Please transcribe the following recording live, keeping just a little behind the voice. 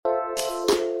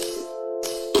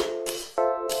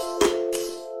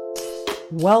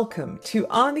Welcome to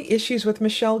On the Issues with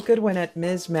Michelle Goodwin at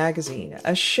Ms. Magazine,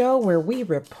 a show where we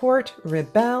report,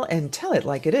 rebel, and tell it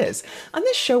like it is. On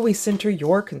this show, we center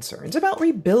your concerns about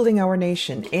rebuilding our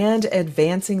nation and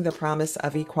advancing the promise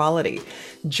of equality.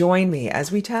 Join me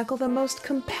as we tackle the most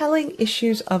compelling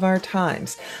issues of our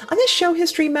times. On this show,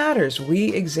 History Matters,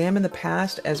 we examine the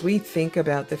past as we think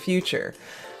about the future.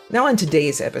 Now, on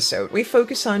today's episode, we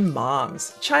focus on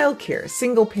moms, childcare,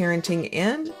 single parenting,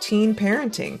 and teen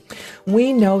parenting.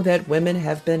 We know that women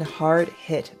have been hard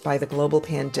hit by the global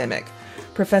pandemic.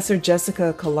 Professor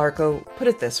Jessica Calarco put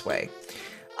it this way: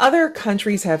 other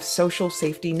countries have social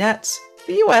safety nets.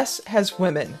 The U.S. has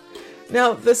women.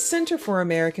 Now, the Center for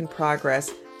American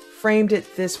Progress framed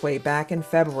it this way back in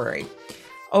February.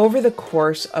 Over the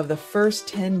course of the first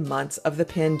 10 months of the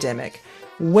pandemic,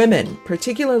 women,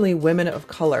 particularly women of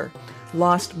color,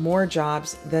 lost more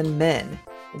jobs than men.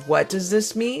 What does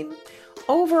this mean?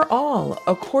 Overall,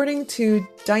 according to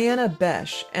Diana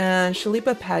Besh and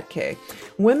Shilpa Patke,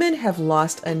 women have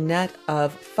lost a net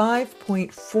of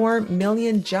 5.4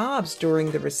 million jobs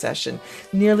during the recession,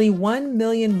 nearly 1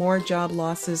 million more job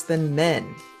losses than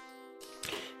men.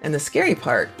 And the scary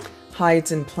part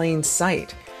hides in plain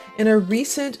sight. In a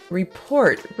recent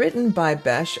report written by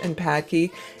Besh and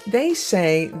Patke, they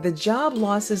say the job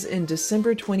losses in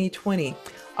December 2020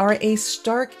 are a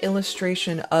stark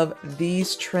illustration of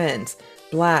these trends.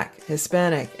 Black,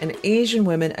 Hispanic, and Asian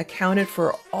women accounted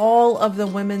for all of the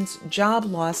women's job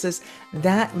losses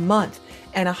that month,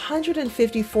 and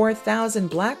 154,000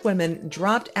 Black women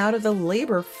dropped out of the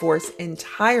labor force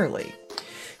entirely.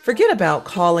 Forget about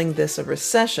calling this a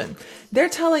recession. They're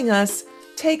telling us,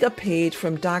 take a page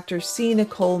from Dr. C.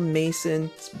 Nicole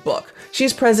Mason's book.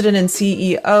 She's president and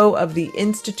CEO of the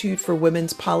Institute for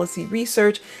Women's Policy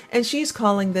Research, and she's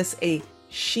calling this a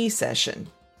she session.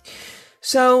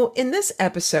 So in this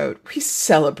episode, we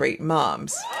celebrate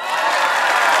moms.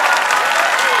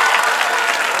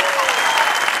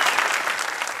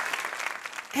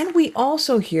 And we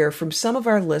also hear from some of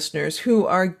our listeners who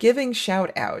are giving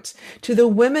shout outs to the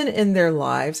women in their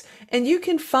lives. And you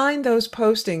can find those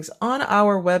postings on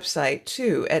our website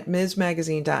too at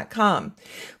msmagazine.com.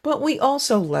 But we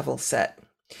also level set.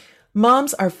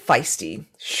 Moms are feisty,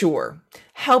 sure,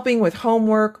 helping with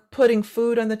homework, putting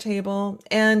food on the table,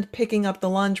 and picking up the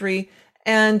laundry,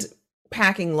 and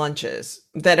packing lunches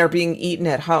that are being eaten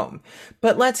at home.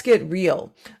 But let's get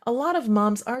real. A lot of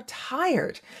moms are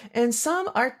tired and some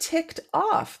are ticked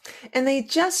off, and they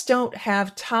just don't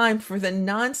have time for the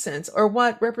nonsense, or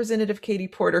what Representative Katie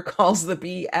Porter calls the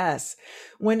BS.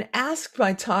 When asked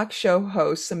by talk show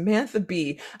host Samantha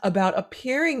Bee about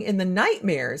appearing in the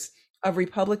nightmares of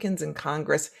Republicans in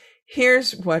Congress,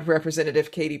 here's what Representative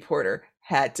Katie Porter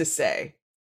had to say.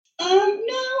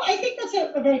 No, I think that's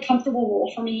a very comfortable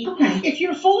role for me. Okay. If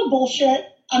you're full of bullshit,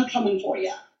 I'm coming for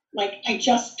you. Like, I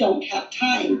just don't have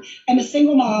time. I'm a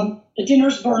single mom. The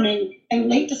dinner's burning. I'm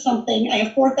late to something. I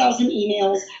have 4,000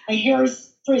 emails. My hair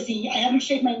is frizzy. I haven't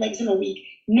shaved my legs in a week.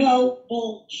 No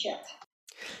bullshit.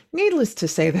 Needless to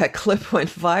say, that clip went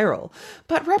viral.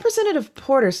 But Representative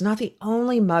Porter's not the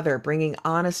only mother bringing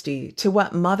honesty to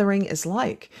what mothering is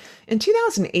like. In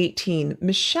 2018,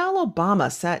 Michelle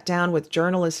Obama sat down with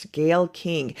journalist Gayle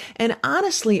King and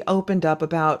honestly opened up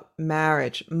about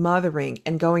marriage, mothering,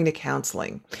 and going to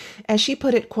counseling. As she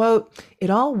put it, quote,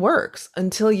 "It all works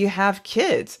until you have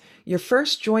kids, your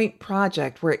first joint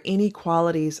project where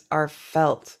inequalities are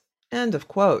felt." End of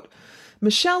quote.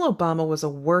 Michelle Obama was a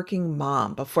working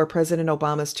mom before President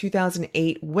Obama's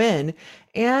 2008 win,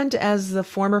 and as the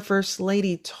former First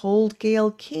Lady told Gayle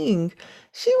King,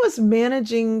 she was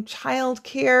managing child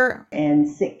care and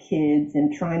sick kids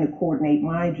and trying to coordinate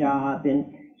my job, and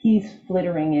he's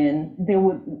flittering in.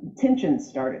 Tensions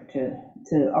started to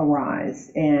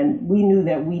arise, and we knew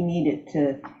that we needed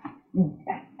to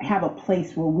have a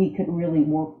place where we could really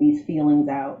work these feelings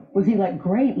out. Was he like,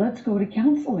 great, let's go to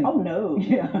counseling? Oh no.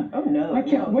 Yeah. Oh no. I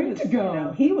can't wait to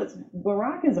go.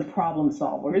 Barack is a problem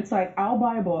solver. It's like, I'll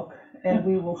buy a book and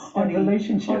we will study on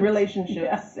relationships.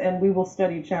 Yes. And we will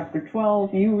study chapter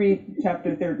 12. You read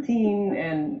chapter 13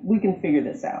 and we can figure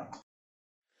this out.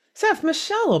 So if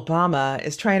Michelle Obama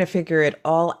is trying to figure it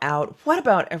all out, what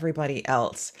about everybody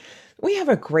else? We have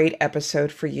a great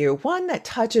episode for you, one that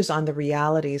touches on the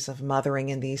realities of mothering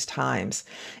in these times.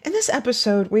 In this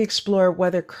episode, we explore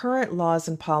whether current laws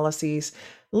and policies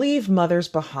leave mothers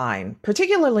behind,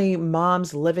 particularly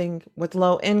moms living with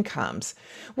low incomes.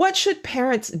 What should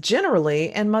parents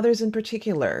generally, and mothers in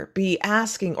particular, be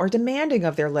asking or demanding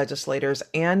of their legislators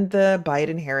and the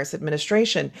Biden-Harris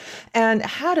administration? And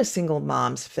how do single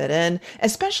moms fit in,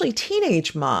 especially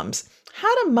teenage moms?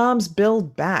 How do moms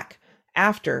build back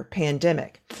after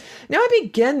pandemic. Now I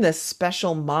begin this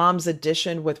special Moms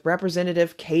edition with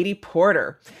Representative Katie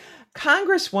Porter.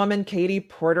 Congresswoman Katie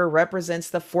Porter represents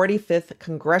the 45th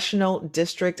Congressional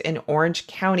District in Orange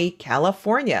County,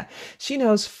 California. She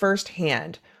knows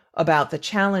firsthand about the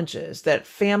challenges that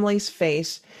families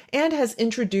face and has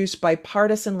introduced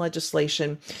bipartisan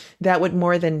legislation that would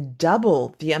more than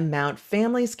double the amount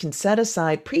families can set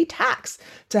aside pre-tax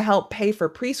to help pay for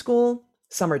preschool,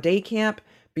 summer day camp,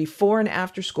 before and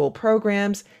after school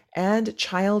programs, and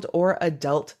child or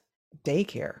adult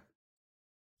daycare.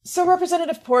 So,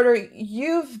 Representative Porter,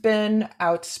 you've been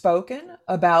outspoken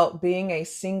about being a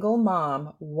single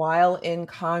mom while in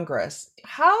Congress.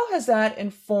 How has that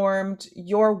informed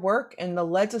your work in the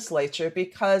legislature?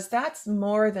 Because that's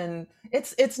more than,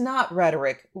 it's not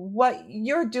rhetoric. What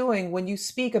you're doing when you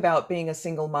speak about being a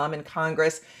single mom in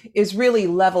Congress is really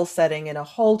level setting in a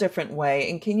whole different way.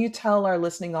 And can you tell our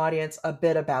listening audience a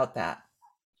bit about that?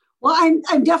 Well,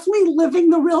 I'm definitely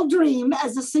living the real dream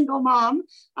as a single mom.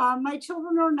 My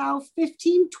children are now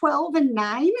 15, 12, and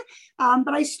 9.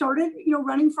 But I started,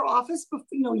 running for office,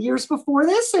 years before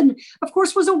this, and of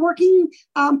course was a working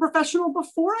professional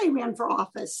before I ran for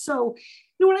office. So,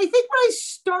 when I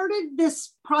started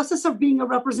this process of being a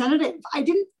representative, I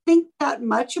didn't think that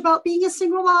much about being a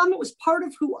single mom. It was part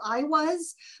of who I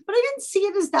was, but I didn't see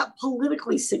it as that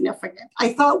politically significant.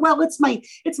 I thought, well, it's my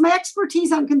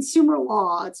expertise on consumer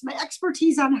law. It's my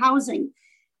expertise on housing.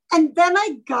 And then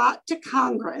I got to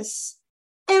Congress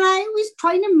and I was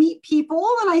trying to meet people.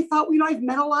 And I thought, I've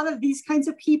met a lot of these kinds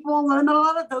of people and I met a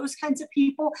lot of those kinds of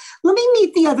people. Let me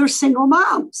meet the other single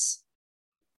moms.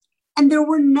 And there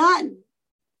were none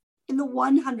in the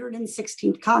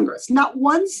 116th Congress. Not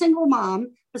one single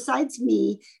mom besides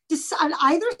me on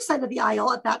either side of the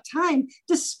aisle at that time,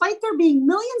 despite there being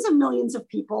millions and millions of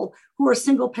people who are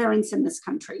single parents in this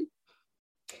country.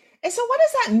 And so what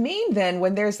does that mean then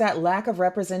when there's that lack of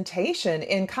representation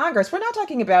in Congress? We're not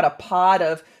talking about a pod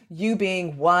of you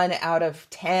being 1 out of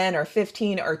 10 or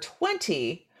 15 or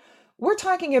 20. We're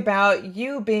talking about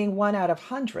you being 1 out of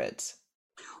hundreds.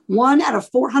 1 out of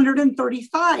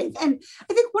 435. And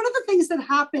I think one of the things that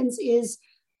happens is,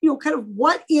 kind of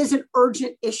what is an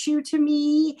urgent issue to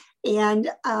me and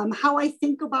how I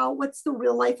think about what's the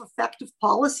real life effect of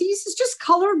policies is just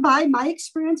colored by my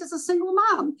experience as a single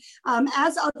mom,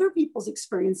 as other people's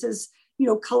experiences,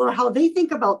 color how they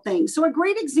think about things. So a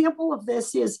great example of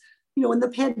this is, in the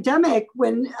pandemic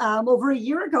when over a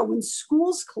year ago when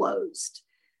schools closed.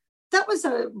 That was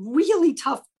a really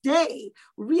tough day,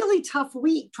 really tough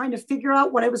week trying to figure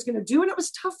out what I was going to do. And it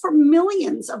was tough for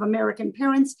millions of American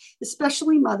parents,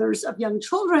 especially mothers of young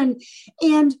children.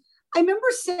 And I remember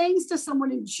saying to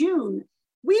someone in June,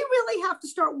 we really have to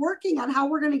start working on how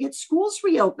we're going to get schools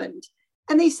reopened.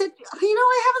 And they said,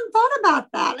 I haven't thought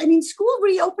about that. I mean, school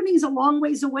reopening is a long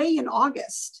ways away in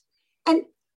August. And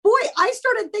boy, I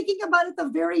started thinking about it the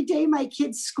very day my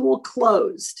kids' school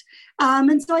closed.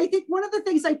 And so I think one of the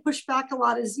things I push back a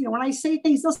lot is, when I say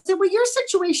things, they'll say, well, your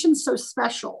situation's so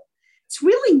special. It's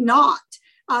really not.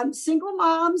 Single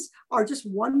moms are just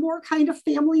one more kind of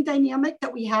family dynamic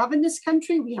that we have in this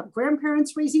country. We have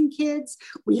grandparents raising kids.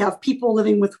 We have people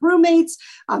living with roommates,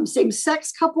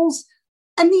 same-sex couples.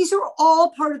 And these are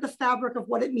all part of the fabric of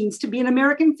what it means to be an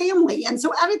American family. And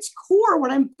so at its core, what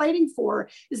I'm fighting for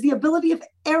is the ability of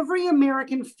every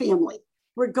American family,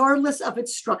 regardless of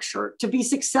its structure, to be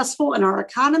successful in our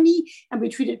economy and be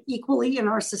treated equally in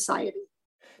our society.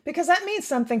 Because that means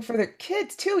something for the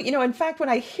kids too. In fact, when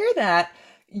I hear that,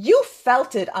 you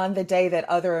felt it on the day that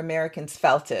other Americans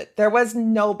felt it. There was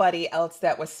nobody else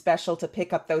that was special to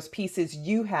pick up those pieces.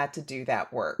 You had to do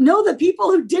that work. No, the people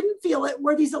who didn't feel it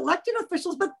were these elected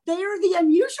officials, but they're the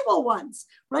unusual ones,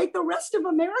 right? The rest of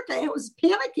America, it was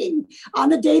panicking on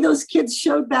the day those kids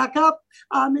showed back up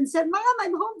and said, Mom,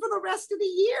 I'm home for the rest of the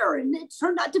year. And it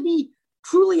turned out to be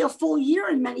truly a full year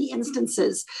in many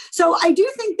instances. So I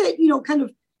do think that, kind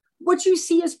of what you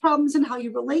see as problems and how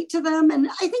you relate to them. And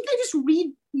I think I just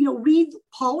read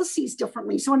policies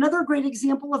differently. So another great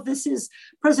example of this is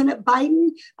President Biden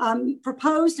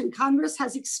proposed and Congress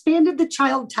has expanded the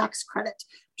child tax credit.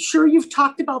 Sure, you've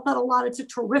talked about that a lot. It's a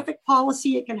terrific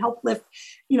policy. It can help lift,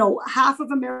 half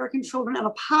of American children out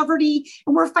of poverty.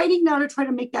 And we're fighting now to try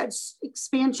to make that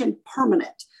expansion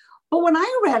permanent. But when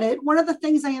I read it, one of the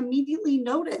things I immediately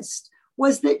noticed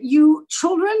was that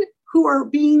children who are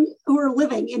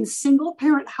living in single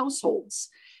parent households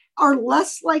are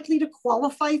less likely to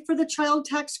qualify for the child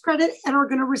tax credit and are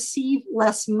going to receive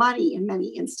less money in many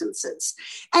instances.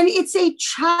 And it's a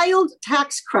child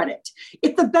tax credit.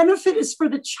 If the benefit is for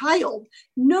the child,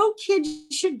 no kid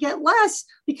should get less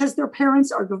because their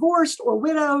parents are divorced or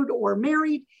widowed or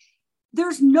married.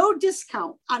 There's no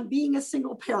discount on being a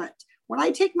single parent. When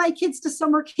I take my kids to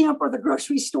summer camp or the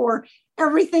grocery store,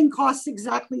 everything costs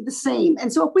exactly the same.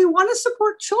 And so if we want to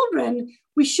support children,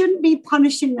 we shouldn't be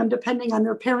punishing them depending on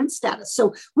their parent status.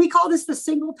 So we call this the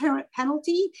single parent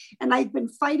penalty. And I've been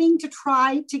fighting to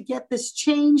try to get this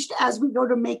changed as we go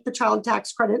to make the child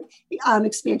tax credit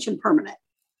expansion permanent.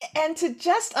 And to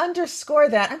just underscore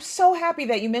that, I'm so happy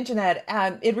that you mentioned that.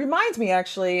 It reminds me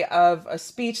actually of a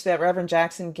speech that Reverend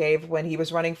Jackson gave when he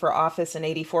was running for office in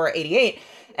 84, 88.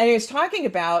 And he was talking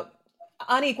about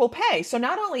unequal pay. So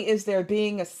not only is there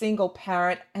being a single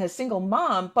parent and a single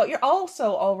mom, but you're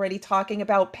also already talking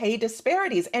about pay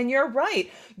disparities. And you're right.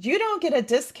 You don't get a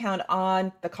discount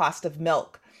on the cost of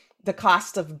milk, the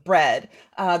cost of bread,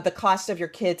 the cost of your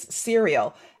kids'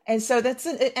 cereal. And so that's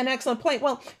an excellent point.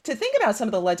 Well, to think about some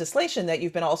of the legislation that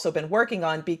you've also been working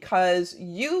on, because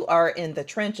you are in the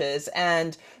trenches,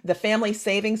 and the Family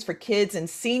Savings for Kids and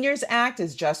Seniors Act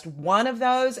is just one of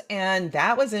those. And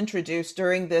that was introduced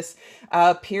during this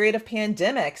period of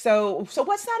pandemic. So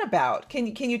what's that about? Can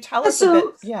you tell us a bit?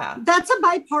 Yeah. That's a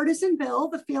bipartisan bill,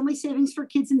 the Family Savings for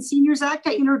Kids and Seniors Act.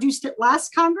 I introduced it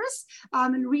last Congress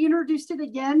and reintroduced it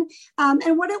again.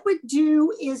 And what it would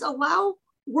do is allow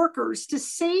workers to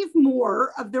save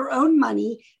more of their own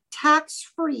money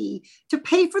tax-free to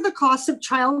pay for the cost of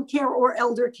childcare or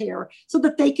elder care so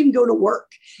that they can go to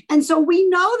work. And so we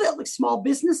know that like small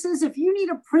businesses, if you need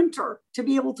a printer to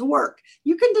be able to work,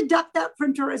 you can deduct that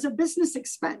printer as a business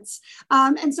expense.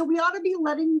 And so we ought to be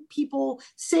letting people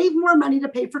save more money to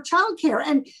pay for childcare.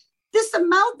 And this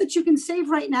amount that you can save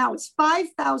right now is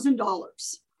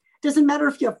 $5,000. Doesn't matter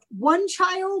if you have one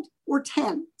child or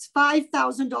 10, it's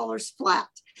 $5,000 flat.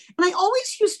 And I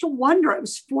always used to wonder, I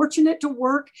was fortunate to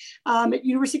work at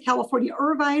University of California,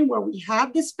 Irvine, where we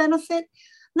had this benefit.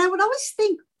 And I would always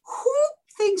think, who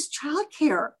thinks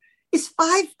childcare is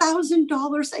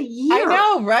 $5,000 a year? I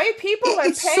know, right? People are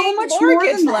it's paying so much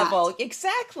mortgage more level.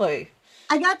 Exactly.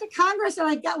 I got to Congress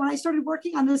and when I started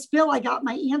working on this bill, I got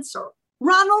my answer.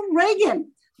 Ronald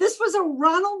Reagan. This was a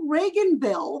Ronald Reagan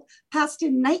bill passed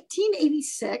in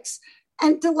 1986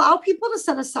 and to allow people to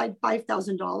set aside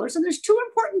 $5,000. And there's two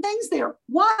important things there.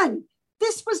 One,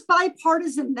 this was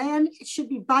bipartisan then. It should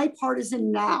be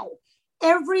bipartisan now.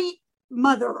 Every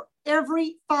mother,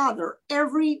 every father,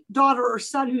 every daughter or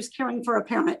son who's caring for a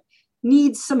parent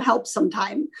needs some help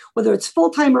sometime, whether it's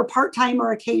full-time or part-time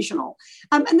or occasional.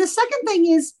 And the second thing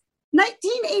is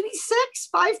 1986,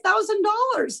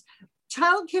 $5,000.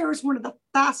 Childcare is one of the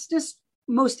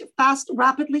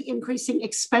rapidly increasing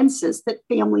expenses that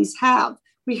families have.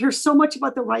 We hear so much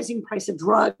about the rising price of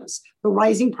drugs, the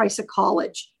rising price of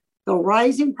college, the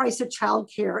rising price of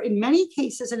childcare. In many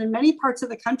cases and in many parts of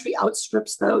the country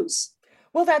outstrips those.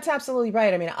 Well, that's absolutely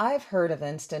right. I mean, I've heard of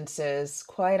instances,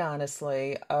 quite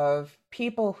honestly, of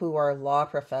people who are law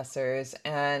professors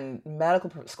and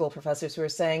medical school professors who are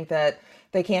saying that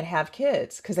they can't have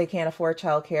kids because they can't afford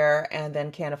childcare and then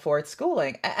can't afford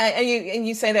schooling. And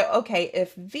you say that, okay,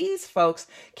 if these folks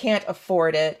can't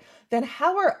afford it, then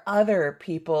how are other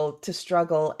people to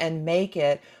struggle and make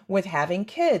it with having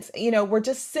kids? You know, we're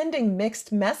just sending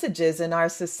mixed messages in our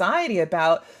society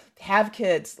about have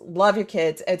kids, love your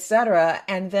kids, etc.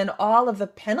 And then all of the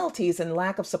penalties and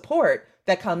lack of support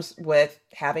that comes with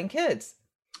having kids.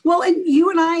 Well, and you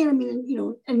and I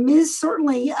mean, and Ms.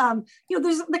 certainly,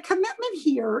 there's the commitment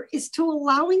here is to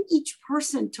allowing each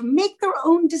person to make their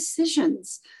own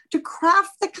decisions, to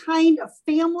craft the kind of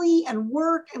family and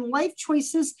work and life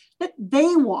choices that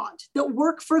they want, that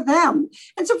work for them.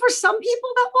 And so for some people,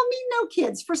 that will mean no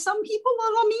kids. For some people,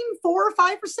 that'll mean 4 or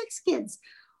 5 or 6 kids.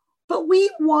 But we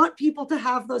want people to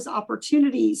have those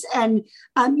opportunities. And,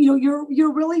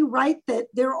 you're really right that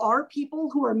there are people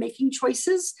who are making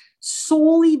choices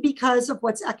solely because of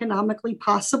what's economically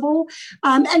possible.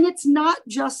 And it's not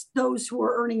just those who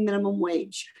are earning minimum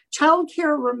wage.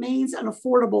 Childcare remains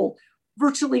unaffordable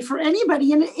virtually for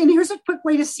anybody. And here's a quick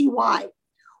way to see why.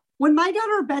 When my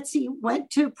daughter Betsy went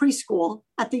to preschool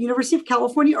at the University of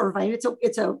California, Irvine,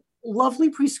 it's a lovely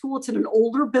preschool. It's in an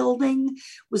older building,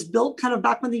 was built kind of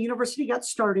back when the university got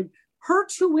started. Her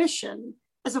tuition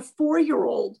as a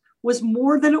 4-year-old was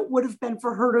more than it would have been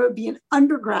for her to be an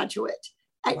undergraduate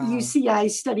at UCI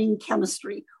studying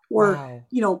chemistry or,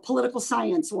 political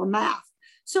science or math.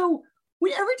 So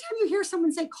every time you hear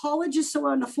someone say college is so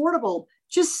unaffordable,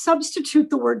 just substitute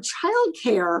the word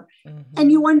childcare Mhm.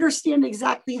 and you understand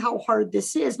exactly how hard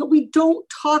this is. But we don't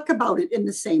talk about it in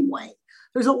the same way.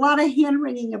 There's a lot of hand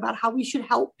wringing about how we should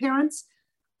help parents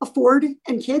afford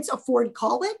and kids afford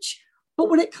college. But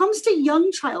when it comes to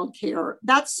young childcare,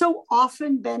 that's so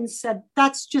often been said,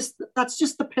 that's just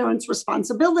the parent's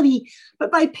responsibility.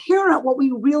 But by parent, what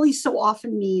we really so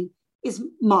often mean is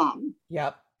mom.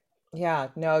 Yep. Yeah,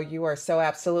 no, you are so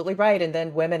absolutely right. And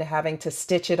then women having to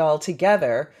stitch it all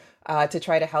together to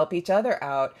try to help each other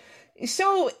out.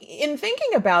 So, in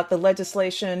thinking about the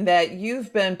legislation that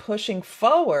you've been pushing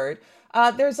forward,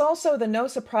 there's also the No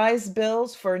Surprise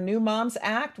Bills for New Moms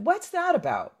Act. What's that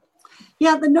about?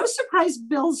 Yeah, the No Surprise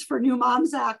Bills for New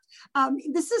Moms Act.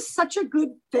 This is such a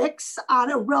good fix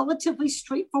on a relatively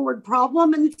straightforward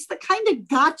problem. And it's the kind of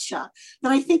gotcha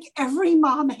that I think every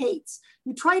mom hates.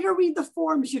 You try to read the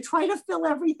forms, you try to fill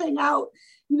everything out,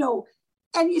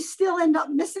 and you still end up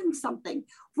missing something.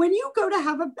 When you go to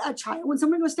have a child, when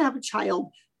someone goes to have a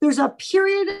child, there's a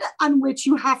period on which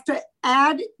you have to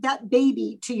add that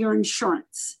baby to your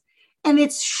insurance. And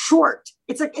it's short.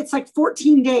 It's like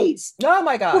 14 days. Oh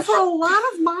my gosh. Well, for a lot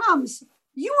of moms,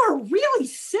 you are really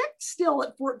sick still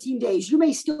at 14 days. You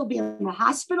may still be in the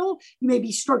hospital. You may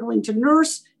be struggling to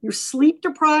nurse. You're sleep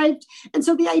deprived. And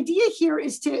so the idea here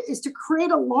is to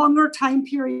create a longer time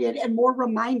period and more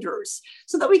reminders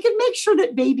so that we can make sure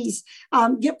that babies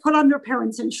get put on their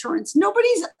parents' insurance.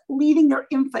 Nobody's leaving their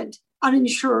infant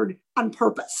uninsured on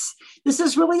purpose. This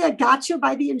is really a gotcha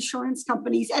by the insurance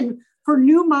companies. And for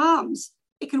new moms,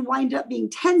 it can wind up being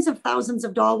tens of thousands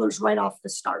of dollars right off the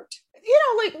start.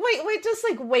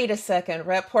 Wait a second,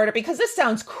 Rep Porter, because this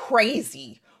sounds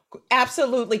crazy,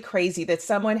 absolutely crazy that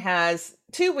someone has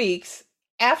 2 weeks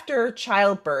after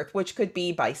childbirth, which could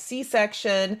be by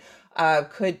C-section,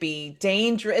 could be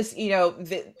dangerous.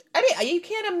 You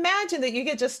can't imagine that you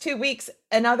get just 2 weeks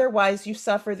and otherwise you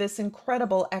suffer this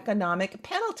incredible economic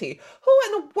penalty. Who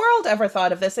in the world ever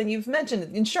thought of this? And you've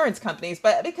mentioned insurance companies,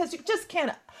 but because you just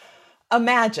can't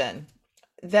imagine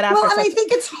that after. Well, and I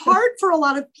think it's hard for a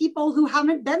lot of people who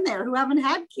haven't been there, who haven't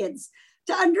had kids,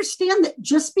 to understand that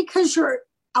just because you're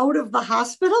out of the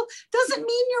hospital doesn't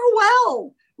mean you're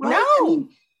well, right? No. I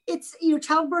mean,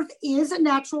 childbirth is a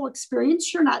natural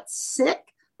experience. You're not sick,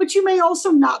 but you may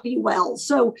also not be well.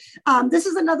 So this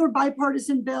is another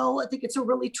bipartisan bill. I think it's a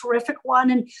really terrific one.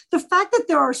 And the fact that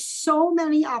there are so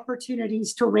many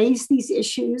opportunities to raise these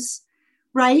issues,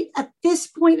 right, at this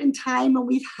point in time, when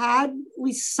we've had at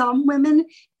least some women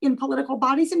in political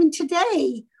bodies. I mean,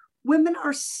 today, women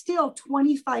are still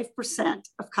 25%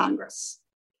 of Congress.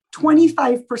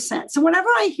 25%. So whenever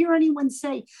I hear anyone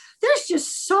say, there's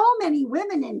just so many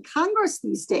women in Congress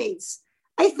these days,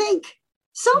 I think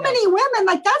so many women,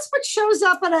 like that's what shows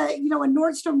up at a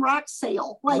Nordstrom Rack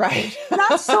sale. Like right.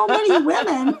 Not so many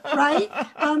women, right,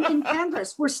 in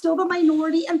Congress. We're still the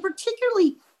minority, and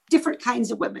particularly different kinds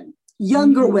of women,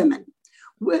 younger women,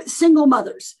 single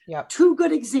mothers, two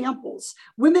good examples,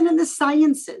 women in the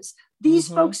sciences. These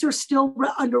folks are still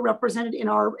underrepresented in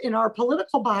our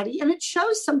political body, and it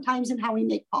shows sometimes in how we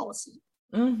make policy.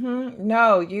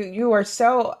 No, you are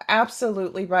so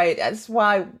absolutely right. That's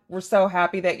why we're so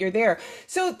happy that you're there.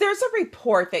 So there's a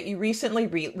report that you recently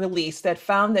released that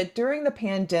found that during the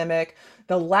pandemic,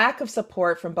 the lack of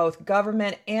support from both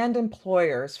government and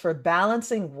employers for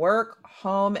balancing work,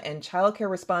 home, and childcare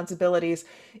responsibilities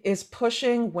is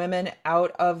pushing women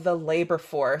out of the labor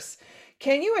force.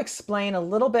 Can you explain a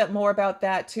little bit more about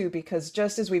that too? Because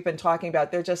just as we've been talking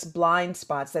about, they're just blind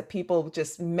spots that people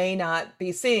just may not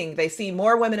be seeing. They see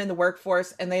more women in the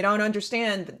workforce and they don't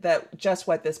understand that just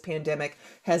what this pandemic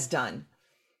has done.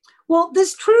 Well,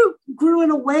 this grew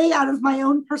in a way out of my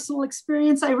own personal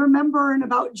experience. I remember in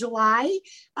about July,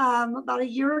 about a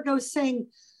year ago, saying,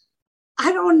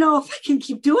 I don't know if I can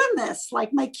keep doing this.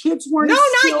 Like my kids weren't as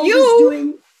skilled as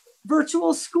doing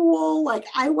virtual school. Like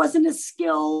I wasn't as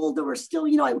skilled. There were still,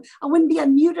 I wouldn't be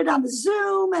unmuted on the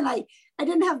Zoom, and I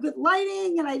didn't have good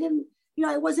lighting, and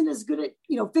I wasn't as good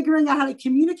at, figuring out how to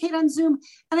communicate on Zoom.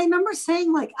 And I remember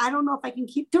saying, like, I don't know if I can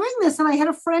keep doing this. And I had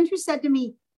a friend who said to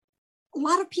me, a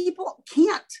lot of people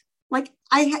can't. Like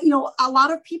a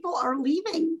lot of people are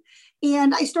leaving.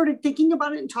 And I started thinking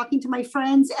about it and talking to my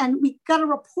friends, and we got a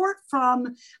report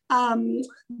from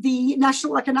the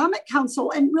National Economic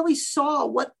Council and really saw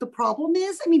what the problem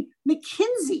is. I mean,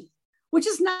 McKinsey, which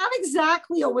is not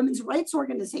exactly a women's rights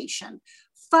organization,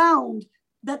 found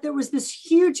that there was this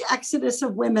huge exodus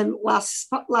of women last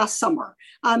summer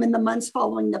in the months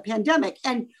following the pandemic.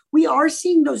 And we are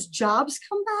seeing those jobs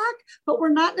come back, but we're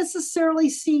not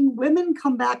necessarily seeing women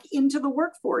come back into the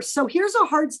workforce. So here's a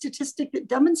hard statistic that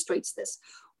demonstrates this.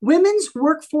 Women's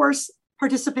workforce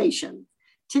participation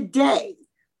today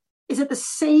is at the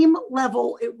same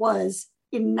level it was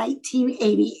in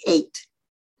 1988.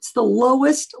 It's the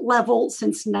lowest level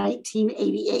since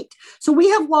 1988. So we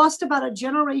have lost about a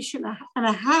generation and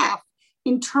a half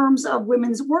in terms of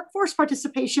women's workforce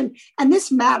participation. And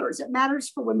this matters. It matters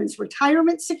for women's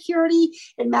retirement security.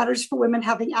 It matters for women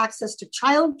having access to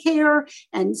childcare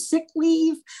and sick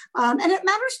leave. And it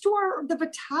matters to the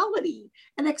vitality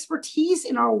and expertise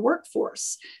in our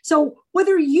workforce. So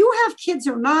whether you have kids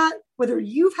or not, whether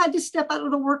you've had to step out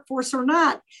of the workforce or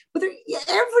not, whether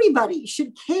everybody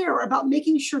should care about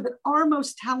making sure that our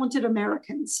most talented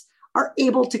Americans are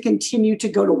able to continue to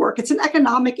go to work. It's an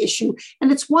economic issue, and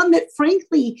it's one that,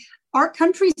 frankly, our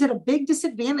country's at a big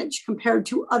disadvantage compared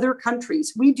to other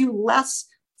countries. We do less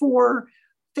for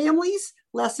families,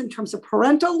 less in terms of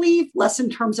parental leave, less in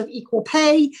terms of equal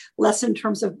pay, less in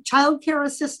terms of childcare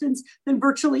assistance than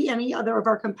virtually any other of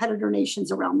our competitor nations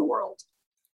around the world.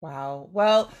 Wow.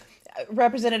 Well,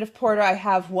 Representative Porter, I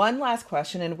have one last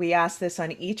question, and we ask this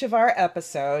on each of our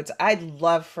episodes. I'd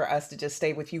love for us to just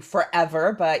stay with you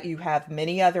forever, but you have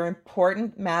many other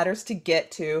important matters to get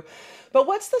to. But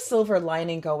what's the silver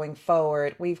lining going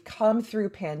forward? We've come through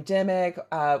pandemic,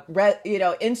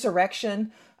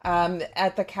 insurrection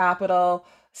at the Capitol,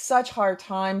 such hard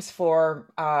times for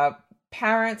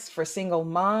parents, for single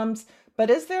moms. But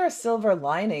is there a silver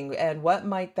lining, and what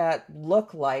might that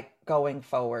look like going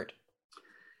forward?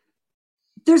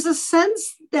 There's a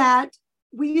sense that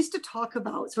we used to talk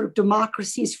about sort of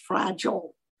democracy is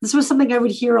fragile. This was something I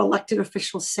would hear elected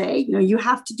officials say, you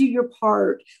have to do your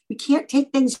part. We can't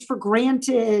take things for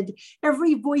granted.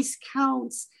 Every voice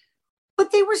counts.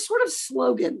 But they were sort of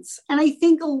slogans. And I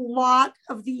think a lot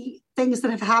of the things that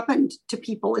have happened to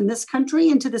people in this country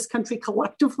and to this country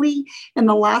collectively in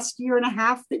the last year and a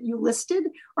half that you listed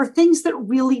are things that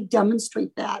really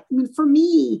demonstrate that. I mean, for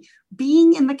me,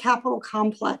 being in the Capitol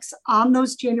complex on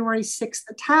those January 6th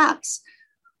attacks,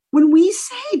 when we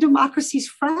say democracy's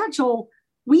fragile,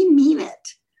 we mean it.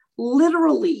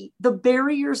 Literally, the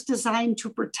barriers designed to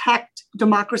protect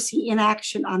democracy in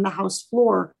action on the House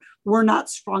floor were not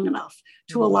strong enough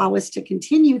to allow us to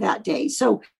continue that day.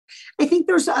 So I think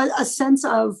there's a sense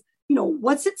of,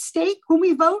 what's at stake when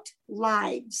we vote?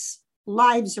 Lives.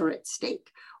 Lives are at stake.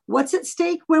 What's at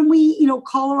stake when we,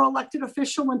 call our elected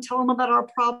official and tell them about our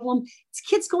problem? It's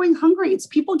kids going hungry. It's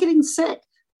people getting sick.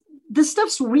 This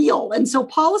stuff's real. And so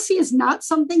policy is not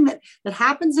something that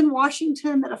happens in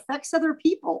Washington that affects other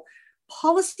people.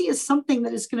 Policy is something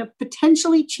that is going to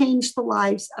potentially change the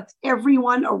lives of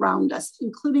everyone around us,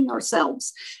 including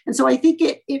ourselves. And so I think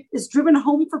it is driven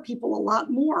home for people a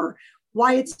lot more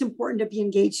why it's important to be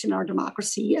engaged in our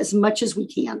democracy as much as we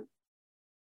can.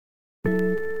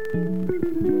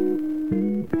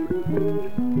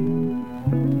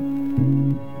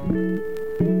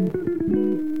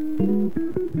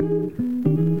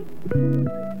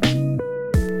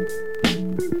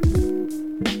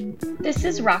 This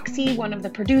is Roxy, one of the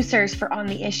producers for On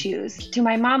the Issues. To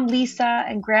my mom, Lisa,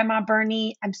 and Grandma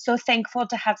Bernie, I'm so thankful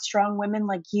to have strong women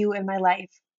like you in my life.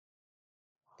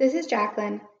 This is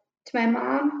Jacqueline. To my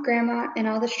mom, Grandma, and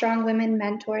all the strong women,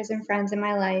 mentors, and friends in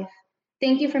my life,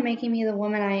 thank you for making me the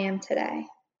woman I am today.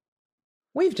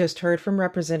 We've just heard from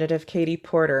Representative Katie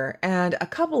Porter and a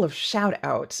couple of shout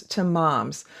outs to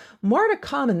moms. More to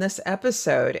come in this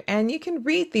episode, and you can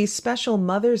read these special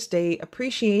Mother's Day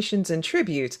appreciations and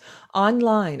tributes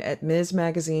online at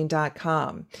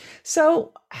MsMagazine.com.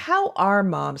 So, how are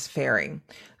moms faring?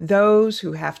 Those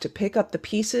who have to pick up the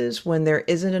pieces when there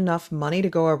isn't enough money to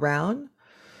go around?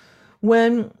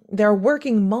 When they're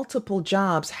working multiple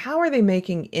jobs, how are they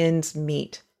making ends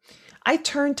meet? I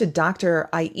turned to Dr.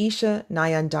 Aisha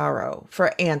Nyandaro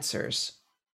for answers.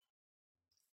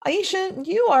 Aisha,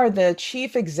 you are the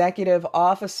Chief Executive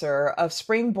Officer of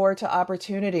Springboard to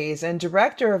Opportunities and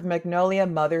Director of Magnolia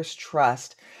Mothers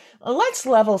Trust. Let's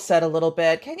level set a little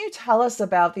bit. Can you tell us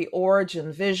about the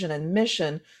origin, vision, and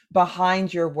mission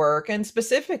behind your work, and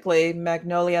specifically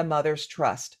Magnolia Mothers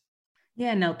Trust?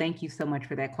 Yeah, no, thank you so much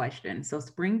for that question. So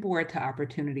Springboard to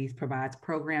Opportunities provides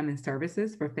program and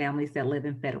services for families that live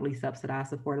in federally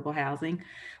subsidized affordable housing.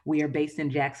 We are based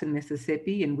in Jackson,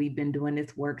 Mississippi, and we've been doing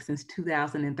this work since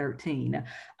 2013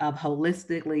 of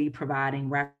holistically providing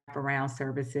rapid wraparound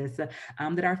services that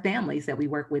our families that we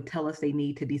work with tell us they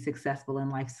need to be successful in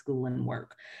life, school, and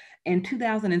work. In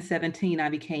 2017, I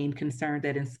became concerned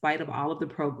that in spite of all of the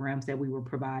programs that we were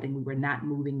providing, we were not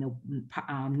moving the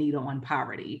needle on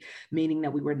poverty, meaning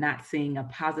that we were not seeing a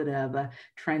positive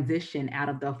transition out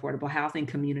of the affordable housing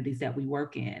communities that we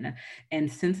work in.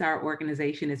 And since our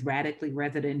organization is radically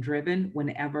resident driven,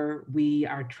 whenever we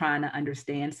are trying to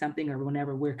understand something or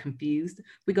whenever we're confused,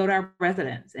 we go to our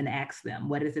residents and ask them,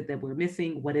 what is it that we're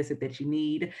missing? What is it that you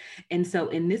need? And so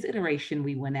in this iteration,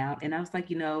 we went out and I was like,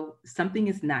 something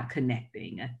is not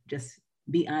connecting. Just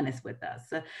be honest with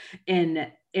us.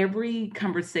 And every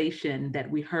conversation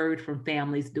that we heard from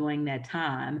families during that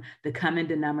time, the common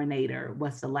denominator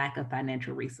was the lack of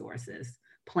financial resources.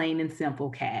 Plain and simple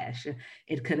cash.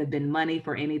 It could have been money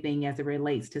for anything as it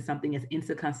relates to something as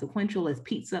inconsequential as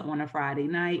pizza on a Friday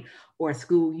night, or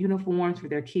school uniforms for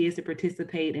their kids to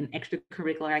participate in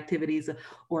extracurricular activities,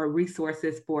 or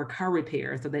resources for car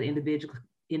repairs so that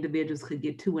individuals could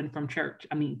get to and from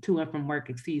work,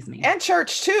 excuse me. And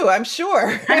church too, I'm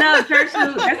sure. I know, church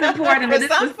too, that's important. For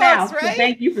some folks, right? So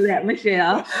thank you for that,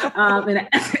 Michelle.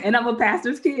 And I'm a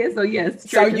pastor's kid, so yes.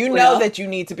 So you know that you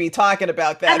need to be talking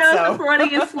about that. I know it's a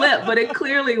Freudian slip, but it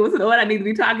clearly was what I need to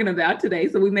be talking about today,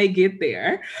 so we may get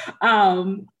there.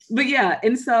 But yeah,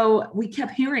 and so we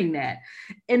kept hearing that.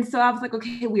 And so I was like,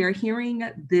 okay, we are hearing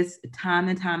this time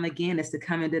and time again as the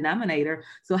common denominator.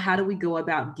 So how do we go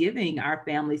about giving our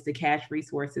families the cash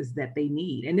resources that they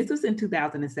need? And this was in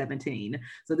 2017.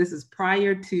 So this is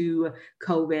prior to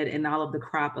COVID and all of the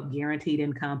crop of guaranteed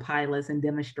income pilots and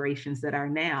demonstrations that are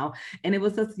now. And it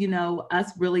was just,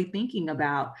 us really thinking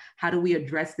about how do we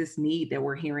address this need that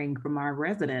we're hearing from our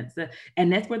residents?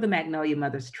 And that's where the Magnolia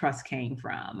Mothers Trust came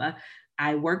from.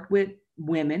 I worked with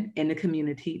women in the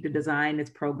community to design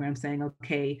this program saying,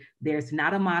 okay, there's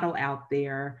not a model out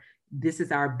there. This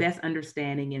is our best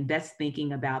understanding and best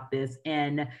thinking about this.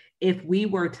 And if we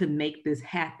were to make this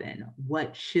happen,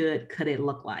 what could it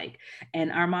look like?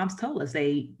 And our moms told us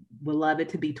they would love it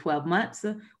to be 12 months.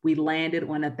 We landed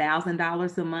on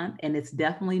 $1,000 a month, and it's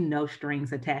definitely no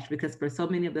strings attached, because for so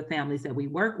many of the families that we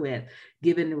work with,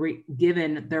 given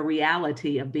the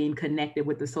reality of being connected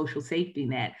with the social safety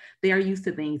net, they are used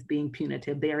to things being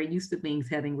punitive. They are used to things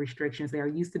having restrictions. They are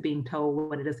used to being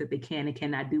told what it is that they can and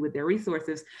cannot do with their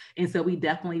resources. And so we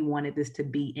definitely wanted this to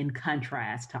be in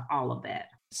contrast to all of that.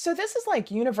 So this is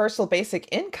like universal basic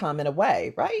income in a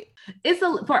way, right?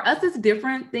 For us, it's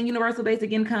different than universal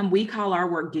basic income. We call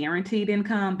our work guaranteed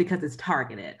income because it's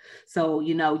targeted. So,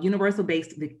 universal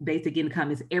basic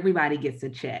income is everybody gets a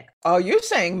check. Oh, you're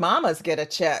saying mamas get a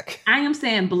check. I am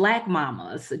saying Black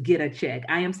mamas get a check.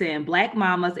 I am saying Black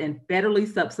mamas in federally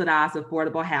subsidized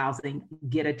affordable housing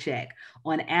get a check.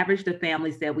 On average, the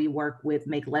families that we work with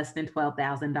make less than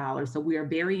 $12,000. So we are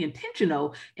very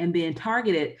intentional in being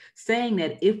targeted, saying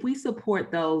that if we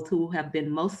support those who have been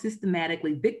most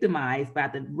systematically victimized by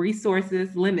the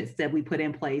resources limits that we put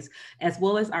in place, as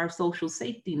well as our social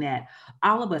safety net,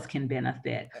 all of us can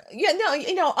benefit. Yeah,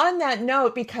 no, on that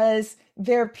note, because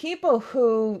there are people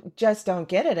who just don't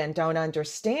get it and don't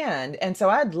understand. And so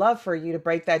I'd love for you to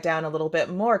break that down a little bit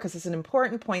more, because it's an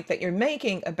important point that you're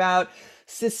making about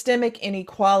systemic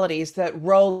inequalities that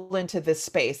roll into this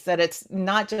space, that it's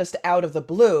not just out of the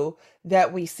blue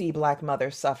that we see Black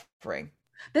mothers suffering.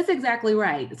 That's exactly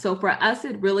right. So for us,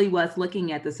 it really was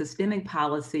looking at the systemic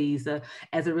policies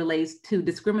as it relates to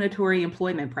discriminatory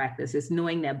employment practices,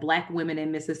 knowing that Black women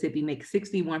in Mississippi make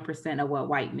 61% of what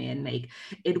white men make.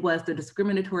 It was the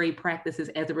discriminatory practices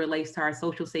as it relates to our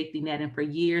social safety net, and for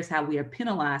years, how we have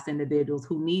penalized individuals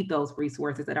who need those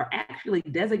resources that are actually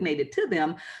designated to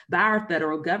them by our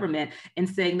federal government, and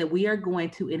saying that we are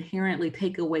going to inherently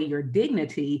take away your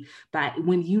dignity by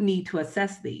when you need to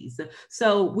assess these.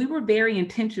 So we were very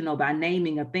intentional by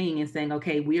naming a thing and saying,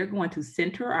 okay, we are going to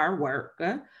center our work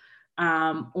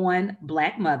on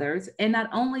Black mothers. And not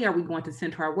only are we going to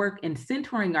center our work, and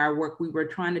centering our work, we were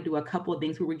trying to do a couple of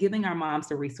things. We were giving our moms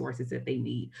the resources that they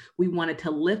need. We wanted to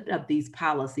lift up these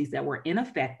policies that were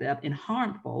ineffective and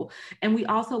harmful. And we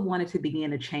also wanted to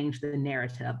begin to change the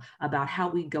narrative about how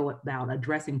we go about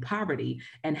addressing poverty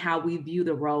and how we view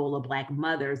the role of Black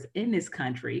mothers in this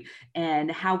country,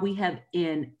 and how we have,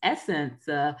 in essence,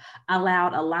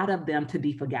 allowed a lot of them to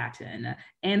be forgotten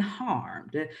and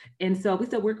harmed. And so we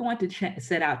said, we're going to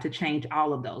set out to change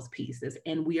all of those pieces.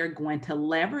 And we are going to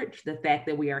leverage the fact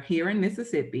that we are here in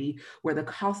Mississippi, where the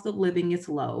cost of living is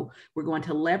low. We're going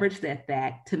to leverage that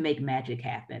fact to make magic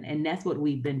happen. And that's what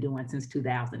we've been doing since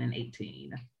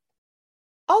 2018.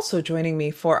 Also joining me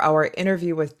for our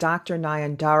interview with Dr.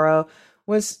 Nyandaro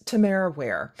was Tamara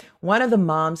Ware, one of the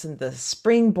moms in the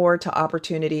Springboard to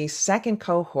Opportunity second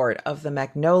cohort of the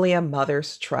Magnolia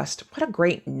Mothers Trust. What a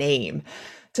great name.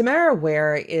 Tamara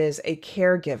Ware is a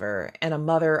caregiver and a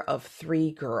mother of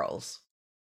 3 girls.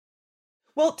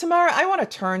 Well, Tamara, I want to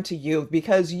turn to you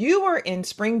because you were in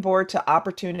Springboard to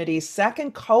Opportunity's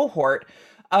second cohort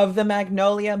of the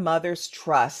Magnolia Mothers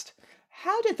Trust.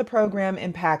 How did the program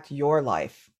impact your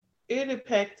life? It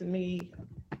impacted me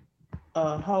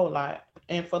a whole lot,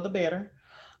 and for the better,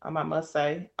 I must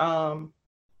say. The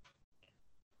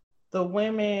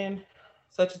women,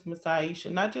 such as Miss Aisha,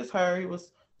 not just her, it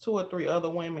was 2 or 3 other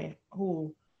women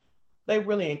who they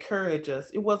really encouraged us.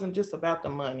 It wasn't just about the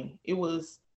money. It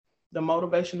was the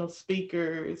motivational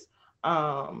speakers,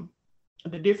 the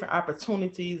different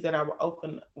opportunities that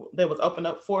was open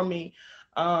up for me.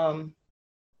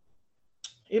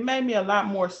 It made me a lot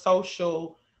more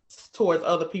social towards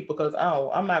other people because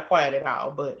I'm not quiet at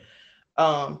all, but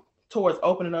towards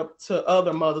opening up to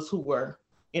other mothers who were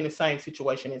in the same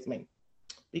situation as me.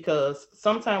 Because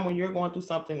sometimes when you're going through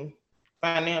something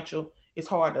financial, it's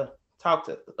hard to talk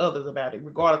to others about it,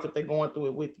 regardless if they're going through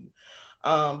it with you.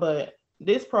 But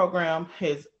this program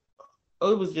it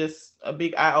was just a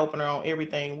big eye opener on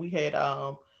everything.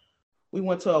 We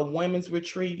went to a women's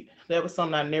retreat. That was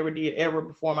something I never did ever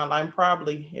before in my life.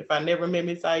 Probably if I never met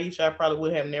Miss Aisha, I probably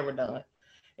would have never done.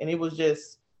 And it was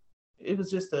just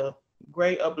a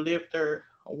great uplifter,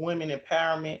 a women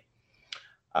empowerment.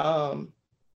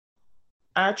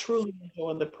 I truly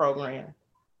enjoyed the program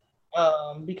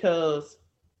because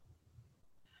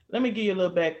let me give you a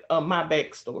little my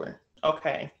backstory.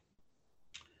 Okay.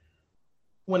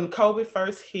 When COVID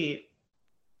first hit,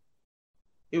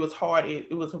 it was hard.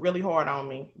 It was really hard on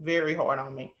me, very hard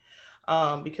on me,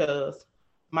 because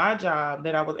my job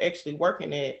that I was actually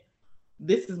working at,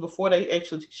 this is before they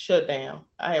actually shut down.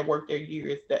 I had worked there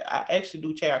years. That I actually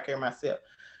do childcare myself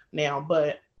now,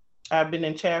 but I've been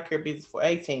in childcare business for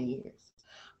 18 years.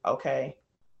 Okay.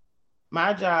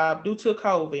 My job, due to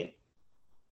COVID,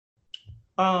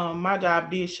 my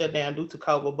job did shut down due to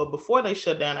COVID, but before they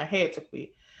shut down, I had to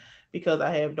quit because I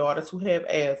have daughters who have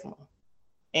asthma,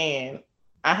 and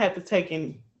I had to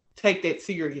take that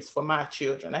serious for my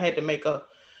children. I had to make a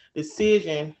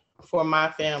decision for my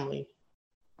family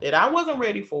that I wasn't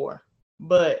ready for,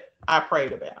 but I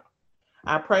prayed about.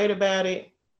 I prayed about it.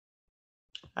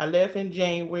 I left in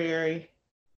January.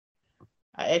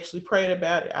 I actually prayed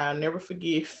about it. I'll never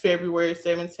forget February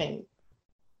 17th.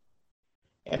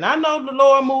 And I know the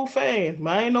Lord moved fast,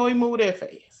 but I didn't know he moved that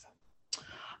fast.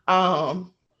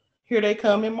 Here they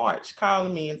come in March,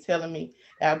 calling me and telling me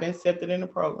that I've been accepted in the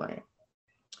program.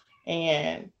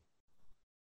 And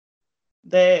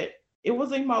that it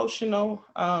was emotional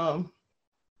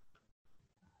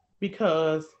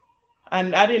because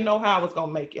I didn't know how I was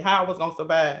gonna make it, how I was gonna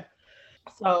survive.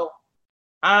 So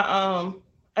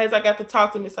as I got to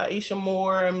talk to Miss Aisha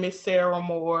more and Miss Sarah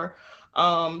more,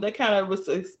 they kind of was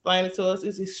explaining to us,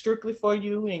 it's strictly for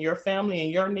you and your family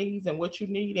and your needs and what you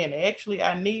need. And actually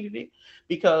I needed it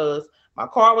because my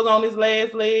car was on its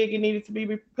last leg. It needed to be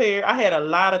repaired. I had a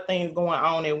lot of things going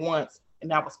on at once,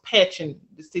 and I was patching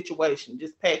the situation,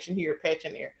 just patching here,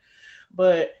 patching there.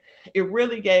 But it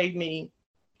really gave me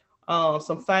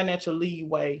some financial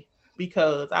leeway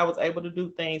because I was able to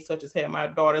do things such as have my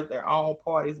daughters their own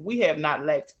parties. We have not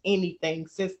lacked anything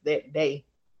since that day.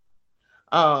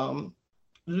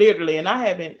 Literally, and I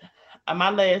haven't, my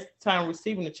last time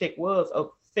receiving a check was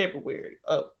of February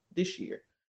of this year.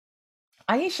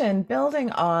 Aisha, in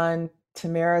building on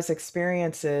Tamara's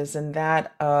experiences and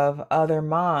that of other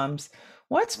moms,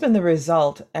 what's been the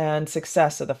result and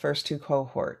success of the first 2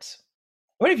 cohorts?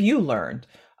 What have you learned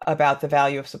about the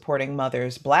value of supporting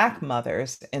mothers, Black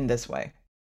mothers, in this way?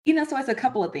 So it's a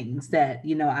couple of things that,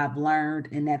 I've learned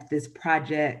and that this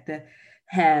project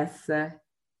has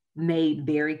made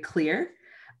very clear.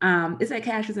 Is that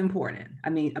cash is important. I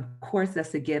mean, of course,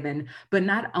 that's a given, but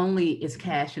not only is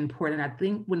cash important. I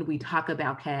think when we talk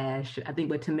about cash, I think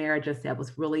what Tamara just said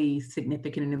was really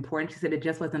significant and important. She said it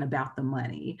just wasn't about the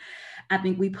money. I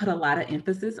think we put a lot of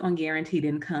emphasis on guaranteed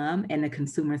income and the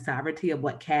consumer sovereignty of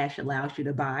what cash allows you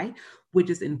to buy, which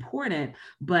is important.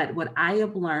 But what I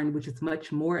have learned, which is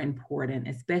much more important,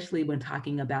 especially when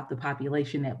talking about the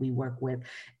population that we work with,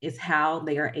 is how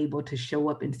they are able to show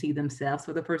up and see themselves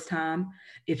for the first time.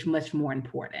 It's much more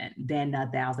important than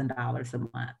 $1,000 a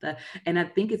month. And I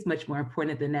think it's much more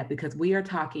important than that because we are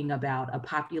talking about a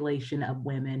population of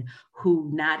women who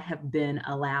not have been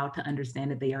allowed to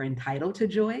understand that they are entitled to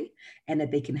joy and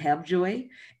that they can have joy.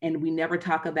 And we never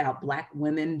talk about Black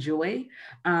women joy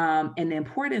and the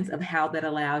importance of how how that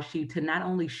allows you to not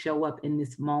only show up in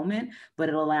this moment, but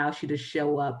it allows you to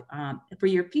show up for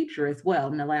your future as well,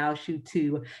 and allows you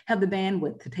to have the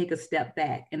bandwidth to take a step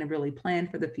back and to really plan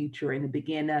for the future and to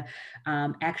begin to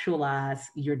actualize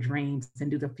your dreams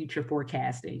and do the future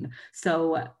forecasting.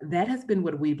 So that has been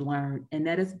what we've learned, and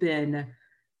that has been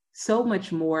so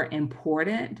much more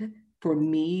important for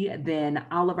me than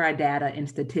all of our data and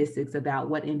statistics about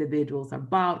what individuals are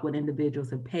bought, what individuals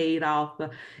have paid off,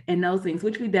 and those things,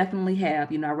 which we definitely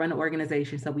have. You know, I run an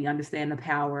organization, so we understand the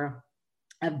power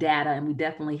of data, and we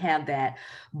definitely have that.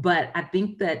 But I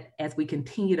think that as we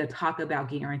continue to talk about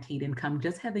guaranteed income,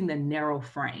 just having the narrow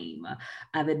frame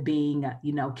of it being,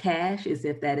 you know, cash as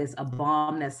if that is a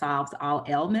balm that solves all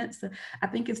ailments, I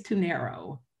think it's too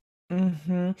narrow.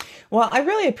 Hmm. Well, I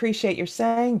really appreciate your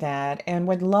saying that and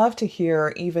would love to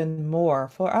hear even more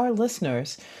for our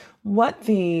listeners what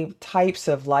the types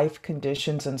of life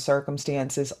conditions and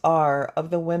circumstances are of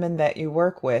the women that you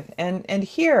work with. And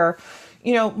here,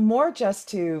 you know, more just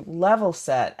to level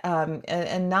set,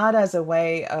 and not as a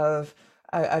way of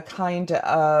a kind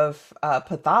of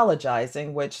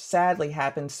pathologizing, which sadly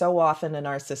happens so often in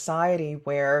our society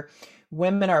where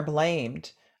women are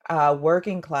blamed.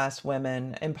 Working class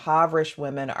women, impoverished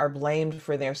women are blamed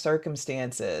for their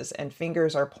circumstances and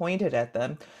fingers are pointed at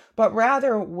them, but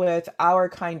rather with our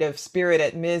kind of spirit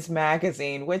at Ms.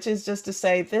 Magazine, which is just to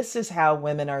say, this is how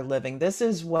women are living. This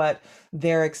is what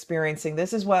they're experiencing.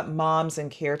 This is what moms and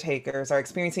caretakers are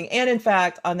experiencing. And in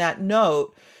fact, on that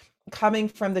note, coming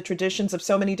from the traditions of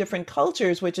so many different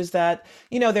cultures, which is that,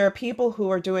 you know, there are people who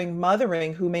are doing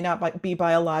mothering who may not be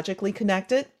biologically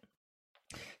connected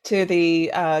to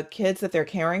the kids that they're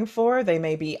caring for. They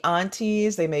may be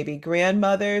aunties, they may be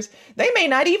grandmothers, they may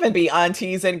not even be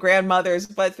aunties and grandmothers,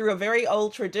 but through a very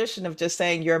old tradition of just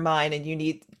saying, you're mine and you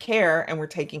need care and we're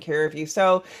taking care of you.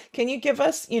 So can you give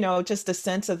us, you know, just a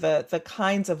sense of the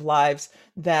kinds of lives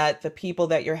that the people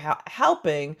that you're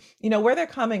helping, you know, where they're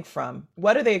coming from?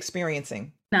 What are they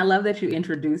experiencing? And I love that you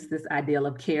introduced this ideal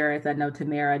of care. As I know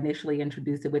Tamara initially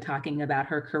introduced it, we're talking about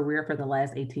her career for the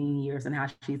last 18 years and how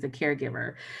she's a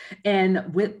caregiver.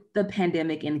 And with the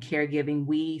pandemic and caregiving,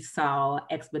 we saw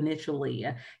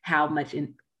exponentially how much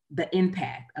the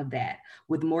impact of that,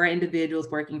 with more individuals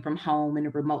working from home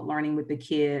and remote learning with the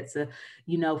kids.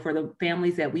 You know, for the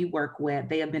families that we work with,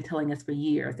 they have been telling us for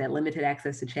years that limited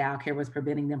access to childcare was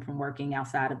preventing them from working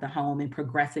outside of the home and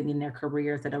progressing in their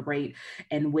careers at a rate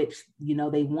in which, you know,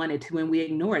 they wanted to, and we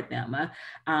ignored them.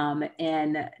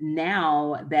 And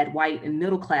now that white and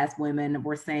middle class women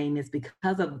were saying is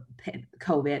because of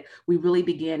COVID, we really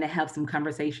began to have some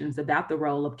conversations about the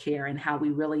role of care and how we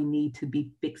really need to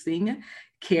be fixing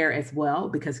care as well,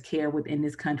 because care within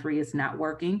this country is not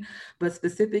working. But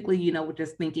specifically, you know, we're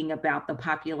just thinking about the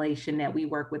population that we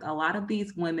work with. A lot of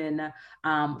these women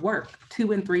work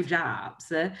 2 and 3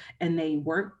 jobs, and they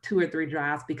work 2 or 3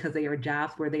 jobs because they are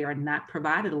jobs where they are not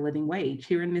provided a living wage.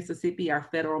 Here in Mississippi, our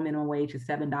federal minimum wage is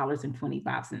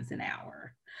 $7.25 an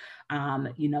hour.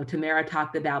 You know, Tamara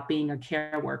talked about being a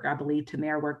care worker. I believe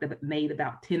Tamara made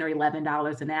about $10 or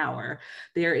 $11 an hour.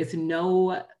 There is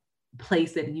no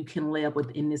place that you can live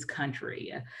within this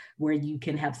country where you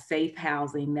can have safe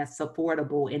housing that's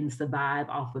affordable and survive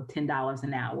off of $10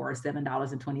 an hour or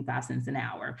 $7.25 an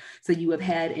hour. So you have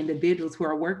had individuals who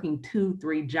are working 2,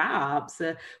 3 jobs,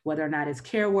 whether or not it's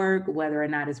care work, whether or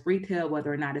not it's retail,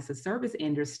 whether or not it's a service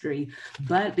industry,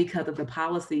 but because of the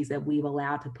policies that we've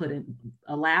allowed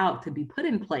to be put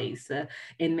in place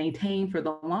and maintained for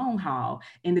the long haul,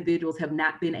 individuals have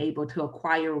not been able to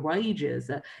acquire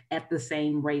wages at the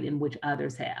same rate in which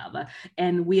others have.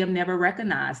 And we have never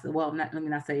recognized, well, let me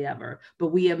not say ever, but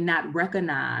we have not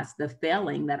recognized the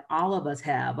failing that all of us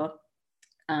have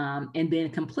and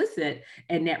being complicit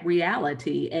in that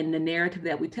reality. And the narrative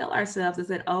that we tell ourselves is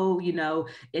that, oh, you know,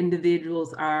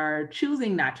 individuals are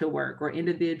choosing not to work, or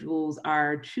individuals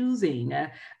are choosing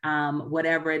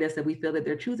whatever it is that we feel that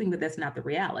they're choosing, but that's not the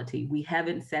reality. We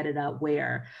haven't set it up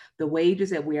where the wages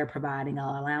that we are providing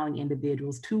are allowing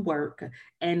individuals to work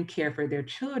and care for their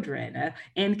children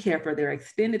and care for their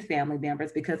extended family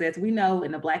members. Because as we know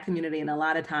in the Black community, and a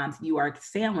lot of times you are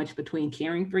sandwiched between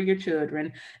caring for your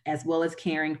children as well as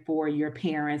caring for your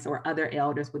parents or other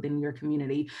elders within your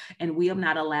community. And we have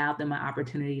not allowed them an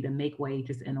opportunity to make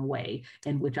wages in a way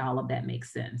in which all of that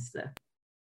makes sense.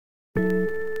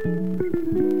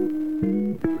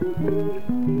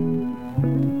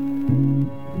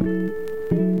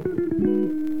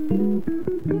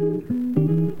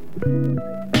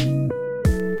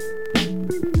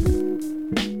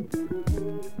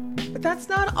 But that's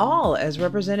not all, as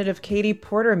Representative Katie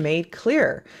Porter made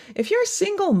clear. If you're a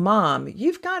single mom,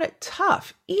 you've got it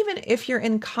tough, even if you're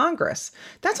in Congress.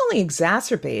 That's only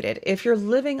exacerbated if you're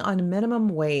living on minimum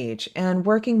wage and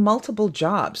working multiple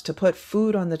jobs to put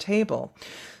food on the table.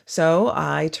 So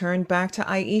I turned back to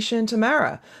Aisha and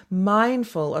Tamara,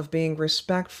 mindful of being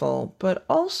respectful, but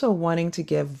also wanting to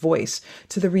give voice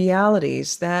to the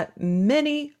realities that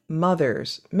many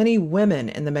mothers, many women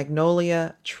in the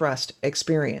Magnolia Trust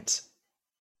experience.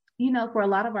 For a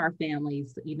lot of our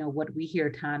families, what we hear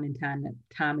time and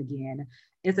time again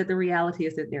is that the reality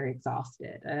is that they're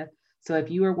exhausted. So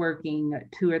if you are working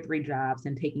 2 or 3 jobs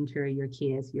and taking care of your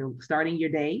kids, you're starting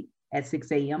your day at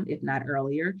 6 a.m., if not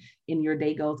earlier, and your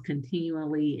day goes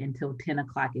continually until 10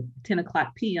 o'clock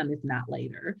p.m., if not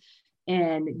later.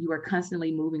 And you are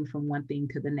constantly moving from one thing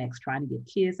to the next, trying to get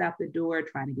kids out the door,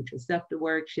 trying to get yourself to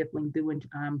work, shifting through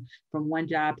from one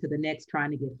job to the next,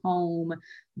 trying to get home,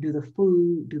 do the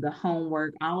food, do the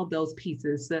homework, all of those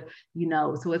pieces. So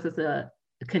it's just a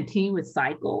continuous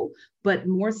cycle, but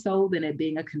more so than it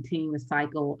being a continuous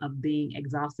cycle of being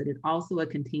exhausted, it's also a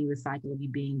continuous cycle of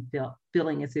you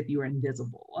feeling as if you are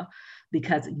invisible,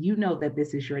 because that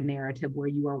this is your narrative where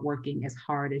you are working as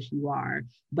hard as you are.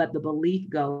 But the belief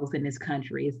goes in this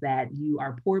country is that you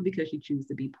are poor because you choose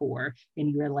to be poor, and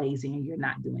you're lazy and you're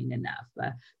not doing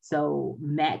enough. So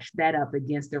match that up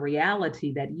against the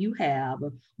reality that you have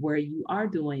where you are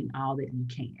doing all that you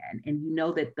can. And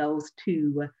that those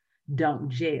two don't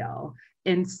gel.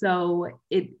 And so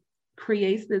it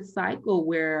creates this cycle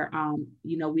where,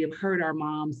 we have heard our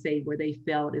moms say where they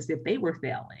felt as if they were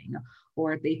failing,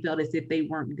 or if they felt as if they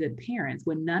weren't good parents,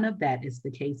 when none of that is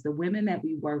the case. The women that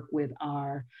we work with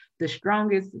are the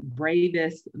strongest,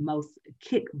 bravest, most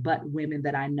kick butt women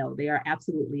that I know. They are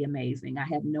absolutely amazing. I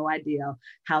have no idea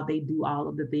how they do all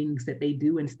of the things that they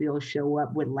do and still show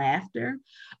up with laughter,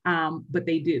 but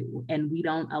they do. And we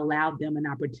don't allow them an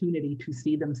opportunity to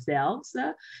see themselves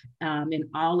in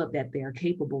all of that they're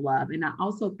capable of. And I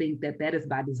also think that that is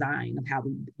by design of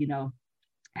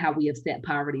how we have set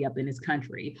poverty up in this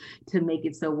country, to make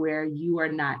it so where you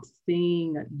are not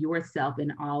seeing yourself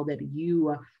in all that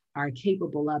you are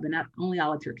capable of, and not only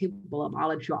all that you're capable of, all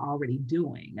that you're already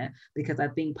doing. Because I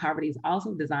think poverty is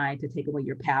also designed to take away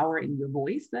your power and your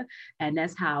voice. And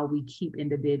that's how we keep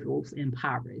individuals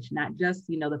impoverished, not just,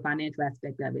 the financial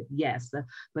aspect of it, yes,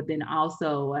 but then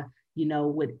also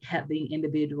with having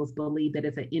individuals believe that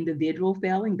it's an individual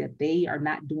failing, that they are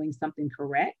not doing something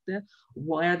correct,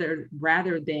 rather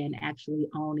than actually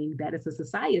owning that it's a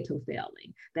societal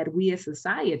failing, that we as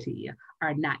society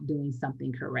are not doing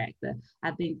something correct.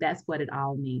 I think that's what it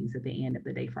all means at the end of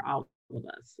the day for all of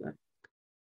us.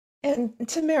 And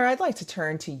Tamara, I'd like to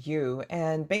turn to you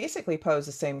and basically pose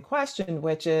the same question,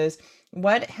 which is,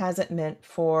 what has it meant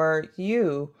for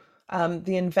you,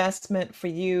 the investment for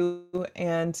you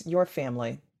and your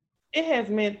family? It has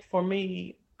meant for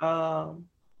me a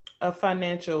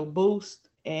financial boost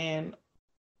and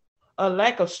a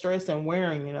lack of stress and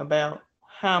worrying about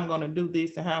how I'm going to do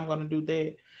this and how I'm going to do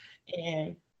that.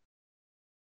 And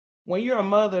when you're a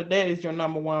mother, that is your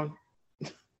number one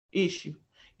issue,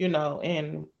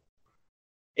 and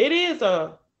it is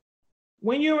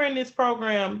when you're in this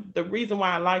program, the reason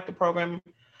why I like the program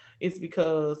is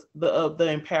because of the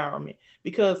empowerment.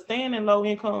 Because staying in low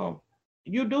income,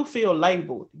 you do feel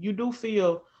labeled. You do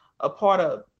feel a part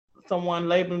of someone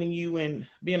labeling you and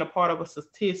being a part of a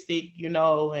statistic,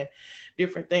 and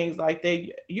different things like that.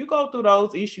 You go through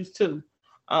those issues too.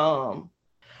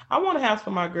 I want a house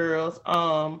for my girls,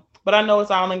 but I know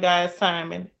it's all in God's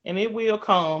timing, and it will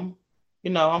come.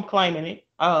 I'm claiming it.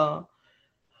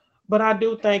 But I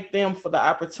do thank them for the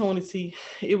opportunity.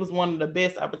 It was one of the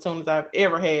best opportunities I've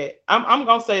ever had. I'm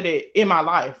going to say that in my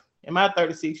life, in my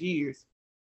 36 years.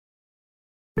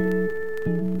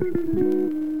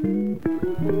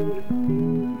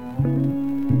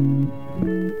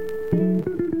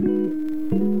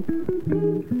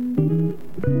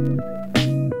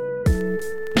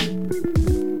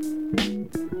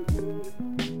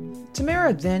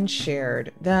 Tamara then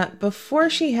shared that before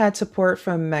she had support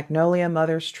from Magnolia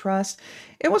Mothers Trust,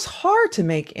 it was hard to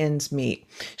make ends meet.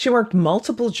 She worked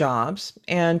multiple jobs,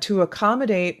 and to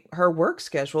accommodate her work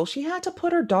schedule, she had to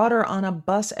put her daughter on a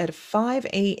bus at 5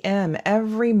 a.m.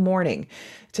 every morning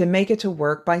to make it to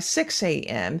work by 6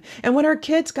 a.m. And when her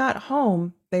kids got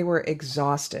home, they were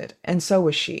exhausted, and so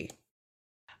was she.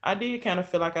 I did kind of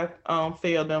feel like I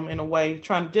failed them in a way,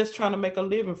 trying to make a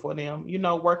living for them,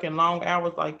 working long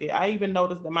hours like that. I even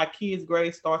noticed that my kids'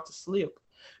 grades start to slip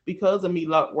because of me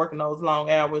working those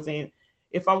long hours. And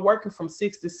if I'm working from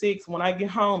 6 to 6, when I get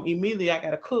home, immediately I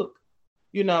got to cook,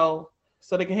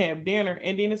 so they can have dinner.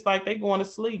 And then it's like they going to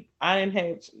sleep.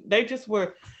 They just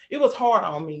were, it was hard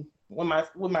on me with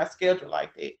my schedule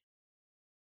like that.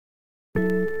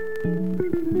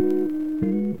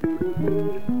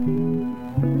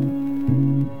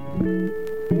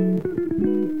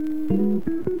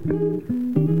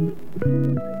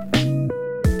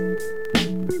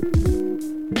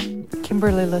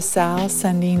 Kimberly LaSalle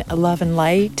sending love and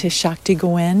light to Shakti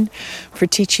Goen for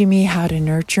teaching me how to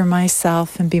nurture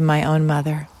myself and be my own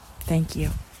mother. Thank you.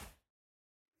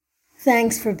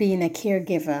 Thanks for being a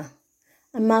caregiver.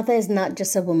 A mother is not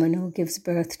just a woman who gives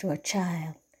birth to a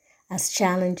child. As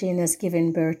challenging as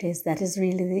giving birth is, that is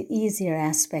really the easier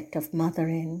aspect of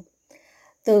mothering.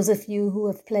 Those of you who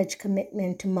have pledged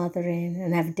commitment to mothering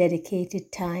and have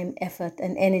dedicated time, effort,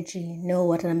 and energy know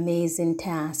what an amazing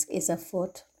task is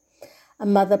afoot. A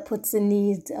mother puts the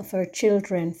needs of her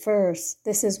children first.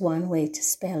 This is one way to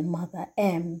spell mother.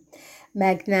 M.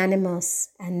 Magnanimous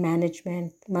and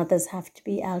management. Mothers have to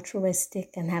be altruistic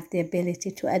and have the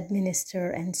ability to administer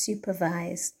and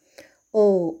supervise.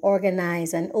 O.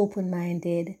 Organized and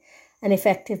open-minded. An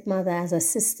effective mother has a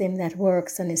system that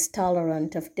works and is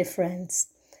tolerant of difference.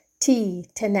 T.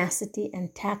 Tenacity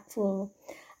and tactful.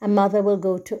 A mother will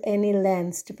go to any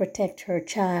lengths to protect her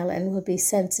child and will be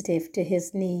sensitive to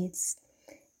his needs.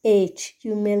 H.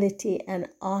 Humility and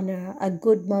honor. A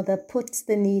good mother puts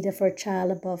the need of her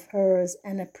child above hers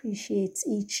and appreciates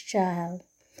each child.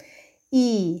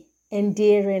 E.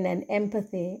 Endearing and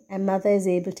empathy. A mother is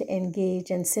able to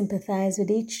engage and sympathize with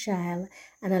each child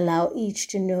and allow each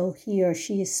to know he or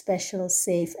she is special,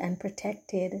 safe, and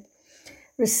protected.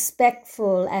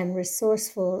 Respectful and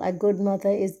resourceful. A good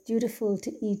mother is dutiful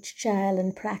to each child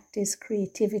and practice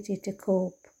creativity to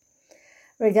cope.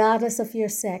 Regardless of your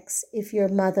sex, if you're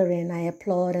mothering, I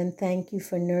applaud and thank you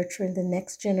for nurturing the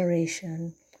next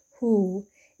generation who,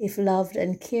 if loved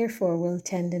and cared for with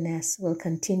tenderness, will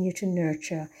continue to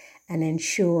nurture and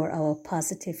ensure our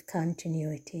positive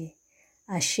continuity.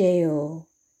 Asheo.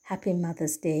 Happy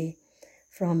Mother's Day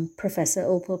from Professor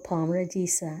Opal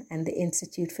Palmer-Adisa and the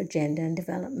Institute for Gender and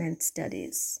Development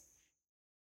Studies.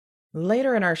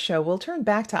 Later in our show, we'll turn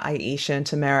back to Aisha and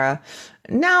Tamara.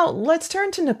 Now, let's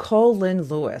turn to Nicole Lynn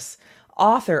Lewis,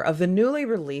 author of the newly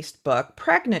released book,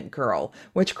 Pregnant Girl,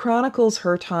 which chronicles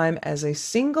her time as a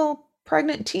single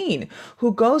pregnant teen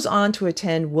who goes on to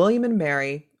attend William and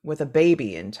Mary with a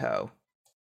baby in tow.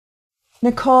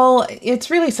 Nicole, it's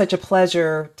really such a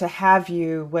pleasure to have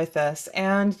you with us,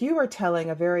 and you are telling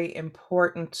a very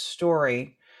important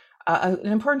story. An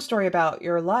important story about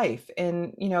your life.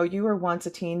 And, you were once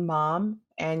a teen mom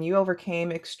and you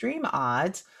overcame extreme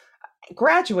odds,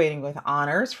 graduating with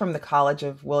honors from the College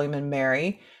of William and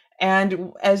Mary.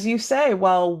 And as you say,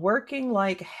 while working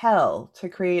like hell to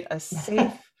create a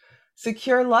safe,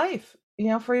 secure life,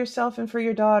 for yourself and for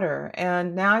your daughter.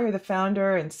 And now you're the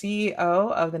founder and CEO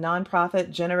of the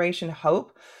nonprofit Generation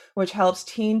Hope, which helps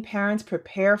teen parents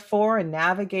prepare for and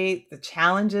navigate the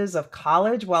challenges of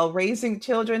college while raising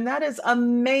children. That is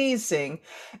amazing.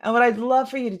 And what I'd love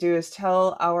for you to do is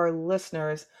tell our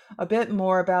listeners a bit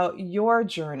more about your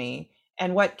journey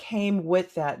and what came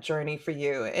with that journey for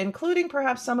you, including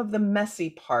perhaps some of the messy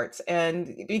parts.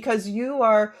 And because you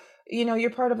are, you're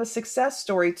part of a success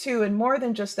story too, and more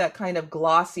than just that kind of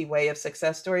glossy way of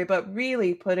success story, but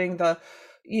really putting the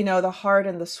heart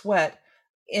and the sweat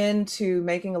into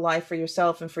making a life for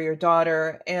yourself and for your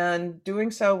daughter, and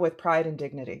doing so with pride and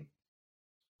dignity.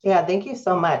 Yeah, thank you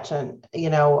so much. And,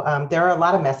 there are a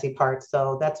lot of messy parts,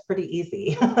 so that's pretty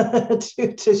easy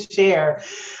to share.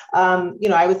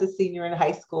 I was a senior in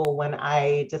high school when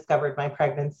I discovered my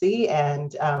pregnancy,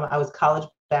 and I was college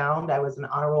bound. I was an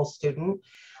honor roll student.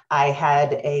 I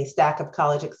had a stack of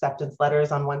college acceptance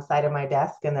letters on one side of my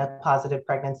desk and a positive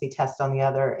pregnancy test on the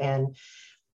other. And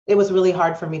it was really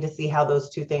hard for me to see how those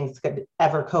two things could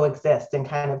ever coexist and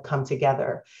kind of come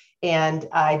together. And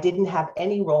I didn't have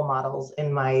any role models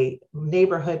in my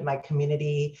neighborhood, my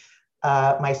community,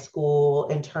 my school,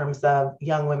 in terms of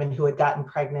young women who had gotten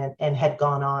pregnant and had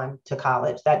gone on to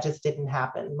college. That just didn't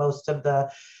happen. Most of the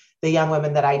young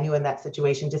women that I knew in that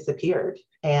situation disappeared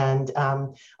and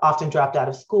often dropped out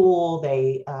of school.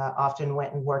 They often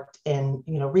went and worked in,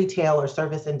 retail or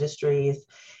service industries.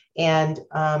 And,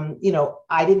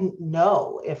 I didn't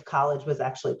know if college was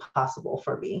actually possible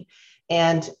for me.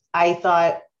 And I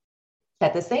thought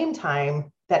at the same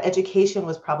time that education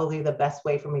was probably the best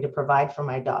way for me to provide for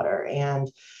my daughter,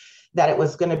 and that it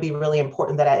was going to be really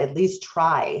important that I at least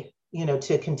try,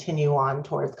 to continue on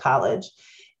towards college.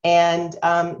 And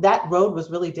that road was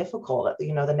really difficult.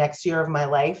 The next year of my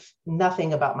life,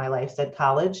 nothing about my life said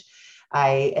college.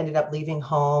 I ended up leaving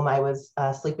home. I was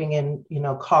sleeping in,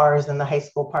 cars in the high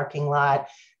school parking lot,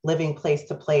 living place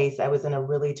to place. I was in a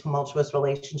really tumultuous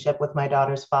relationship with my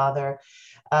daughter's father.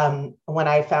 When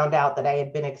I found out that I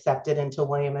had been accepted into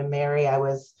William and Mary, I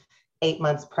was 8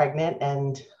 months pregnant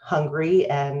and hungry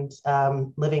and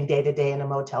living day to day in a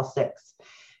Motel 6.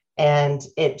 And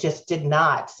it just did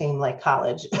not seem like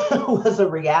college was a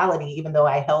reality, even though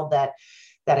I held that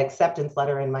acceptance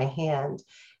letter in my hand.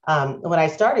 When I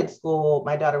started school,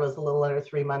 my daughter was a little under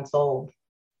 3 months old.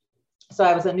 So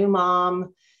I was a new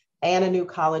mom and a new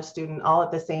college student all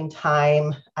at the same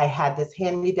time. I had this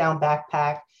hand-me-down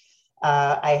backpack.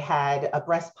 I had a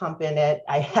breast pump in it.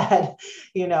 I had,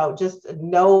 just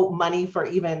no money for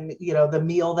even, the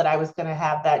meal that I was going to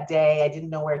have that day. I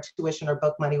didn't know where tuition or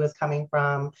book money was coming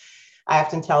from. I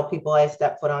often tell people I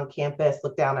stepped foot on campus,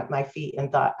 looked down at my feet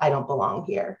and thought, I don't belong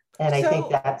here. And I think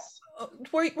that's...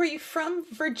 Were you from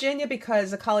Virginia? Because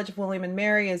the College of William and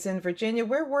Mary is in Virginia.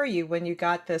 Where were you when you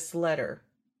got this letter?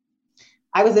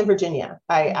 I was in Virginia.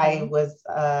 I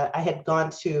had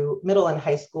gone to middle and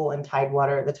high school in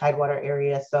Tidewater, the Tidewater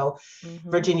area. So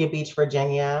Virginia Beach,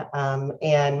 Virginia.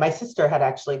 And my sister had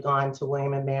actually gone to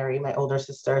William and Mary, my older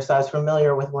sister. So I was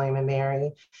familiar with William and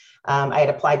Mary. I had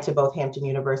applied to both Hampton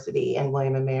University and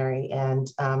William and Mary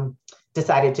and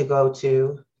decided to go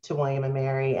to William and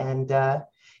Mary. And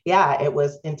it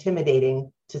was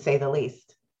intimidating to say the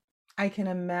least. I can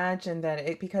imagine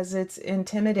that because it's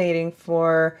intimidating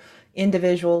for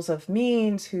individuals of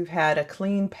means who've had a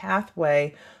clean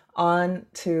pathway on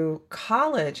to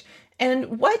college.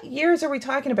 And what years are we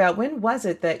talking about? When was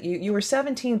it that you were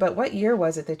 17, but what year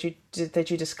was it that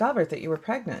you discovered that you were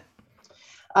pregnant?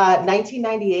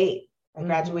 1998. I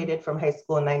graduated from high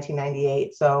school in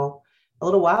 1998. So a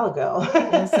little while ago.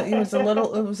 It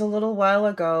was a little while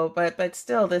ago, but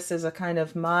still, this is a kind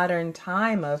of modern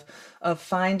time of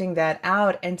finding that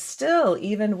out. And still,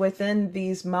 even within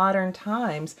these modern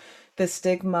times, the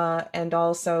stigma and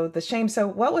also the shame. So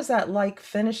what was that like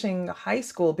finishing high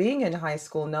school, being in high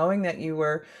school, knowing that you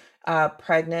were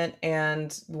pregnant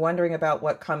and wondering about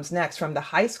what comes next from the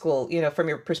high school, from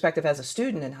your perspective as a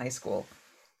student in high school?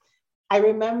 I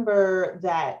remember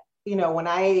that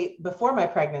before my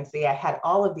pregnancy, I had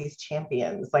all of these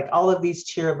champions, like all of these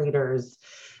cheerleaders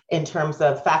in terms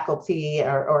of faculty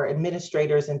or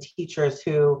administrators and teachers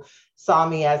who saw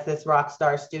me as this rock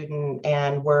star student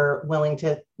and were willing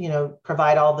to,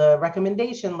 provide all the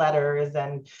recommendation letters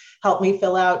and help me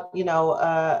fill out,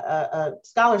 a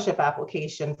scholarship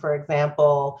application, for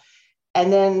example.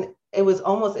 And then it was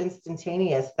almost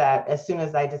instantaneous that as soon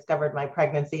as I discovered my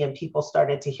pregnancy and people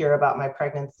started to hear about my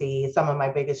pregnancy, some of my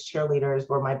biggest cheerleaders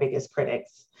were my biggest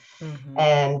critics.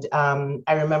 And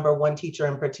I remember one teacher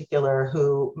in particular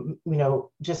who,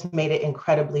 just made it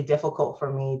incredibly difficult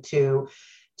for me to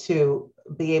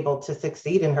be able to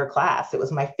succeed in her class. It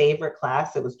was my favorite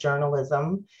class. It was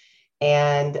journalism.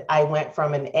 And I went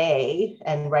from an A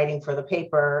and writing for the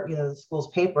paper, the school's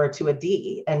paper, to a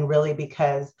D. And really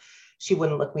because she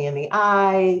wouldn't look me in the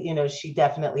eye. She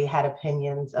definitely had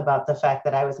opinions about the fact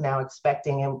that I was now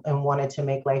expecting and wanted to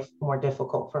make life more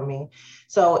difficult for me.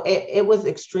 So it was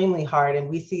extremely hard. And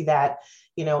we see that,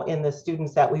 in the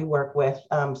students that we work with,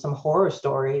 some horror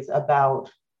stories about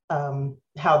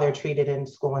how they're treated in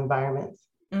school environments.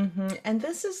 And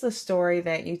this is the story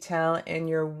that you tell in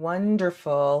your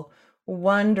wonderful,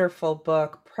 wonderful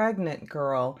book, Pregnant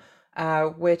Girl,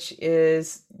 which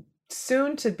is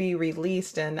soon to be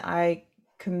released, and I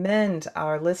commend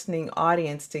our listening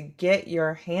audience to get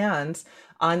your hands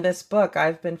on this book.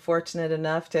 I've been fortunate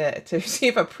enough to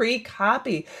receive a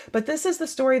pre-copy, but this is the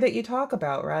story that you talk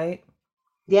about, right?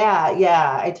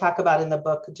 Yeah. I talk about in the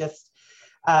book just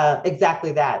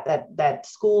exactly that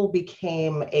school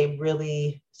became a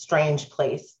really strange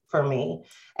place for me.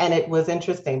 And it was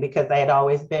interesting because I had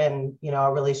always been,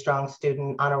 a really strong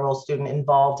student, honor roll student,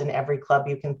 involved in every club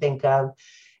you can think of.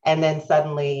 And then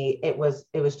suddenly it was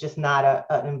just not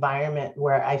an environment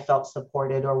where I felt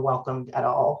supported or welcomed at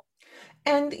all.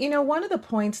 And, one of the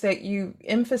points that you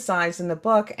emphasize in the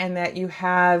book and that you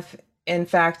have, in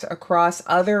fact, across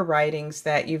other writings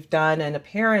that you've done and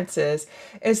appearances,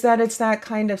 is that it's that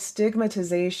kind of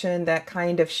stigmatization, that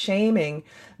kind of shaming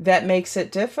that makes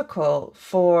it difficult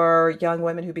for young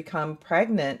women who become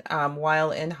pregnant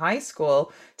while in high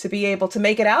school to be able to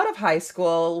make it out of high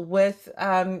school with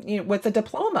with a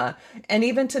diploma and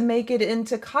even to make it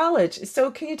into college.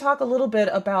 So can you talk a little bit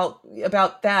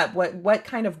about that? What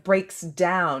kind of breaks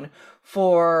down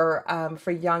for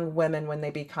young women when they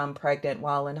become pregnant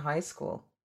while in high school?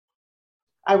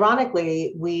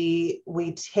 ironically, we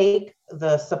take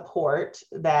the support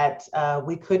that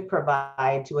we could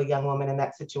provide to a young woman in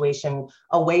that situation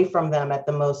away from them at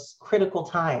the most critical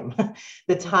time,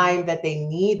 the time that they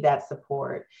need that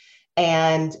support.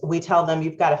 And we tell them,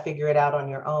 you've got to figure it out on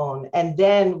your own. And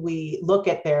then we look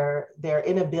at their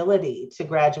inability to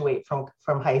graduate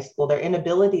from high school, their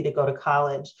inability to go to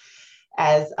college,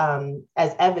 as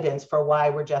evidence for why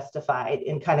we're justified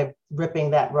in kind of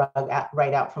ripping that rug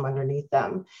right out from underneath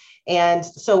them. And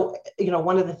so,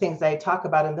 one of the things I talk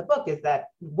about in the book is that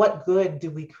what good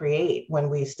do we create when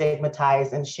we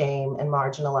stigmatize and shame and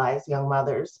marginalize young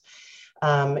mothers?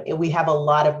 We have a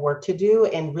lot of work to do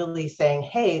in really saying,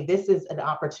 hey, this is an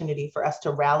opportunity for us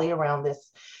to rally around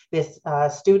this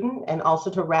student, and also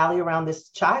to rally around this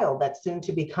child that's soon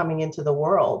to be coming into the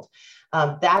world.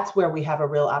 That's where we have a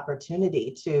real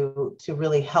opportunity to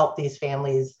really help these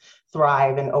families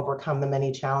thrive and overcome the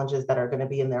many challenges that are going to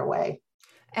be in their way.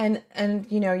 And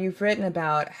you've written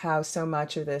about how so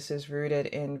much of this is rooted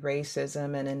in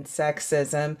racism and in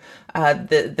sexism,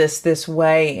 this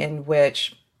way in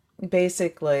which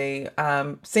basically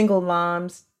single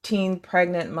moms, teen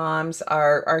pregnant moms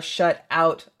are shut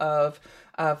out of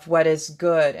what is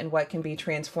good and what can be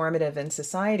transformative in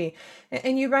society.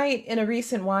 And you write in a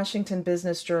recent Washington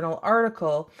Business Journal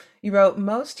article, you wrote,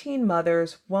 most teen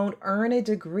mothers won't earn a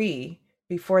degree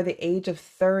before the age of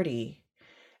 30.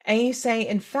 And you say,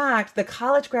 in fact, the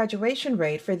college graduation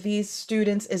rate for these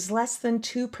students is less than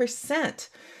 2%.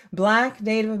 Black,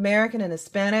 Native American, and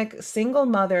Hispanic single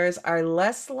mothers are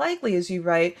less likely, as you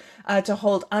write, to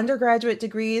hold undergraduate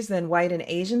degrees than white and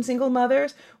Asian single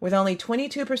mothers, with only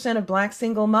 22% of Black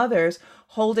single mothers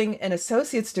holding an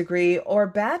associate's degree or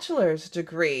bachelor's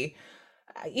degree.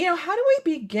 How do we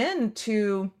begin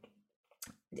to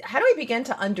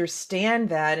understand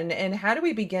that, and how do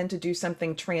we begin to do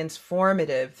something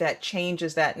transformative that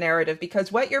changes that narrative?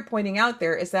 Because what you're pointing out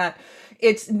there is that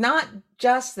it's not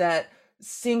just that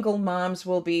single moms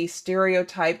will be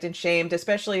stereotyped and shamed,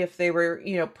 especially if they were,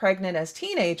 pregnant as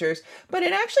teenagers. But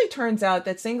it actually turns out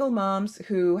that single moms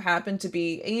who happen to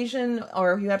be Asian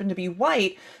or who happen to be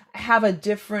white have a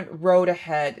different road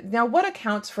ahead. Now, what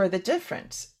accounts for the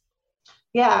difference?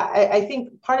 Yeah, I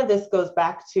think part of this goes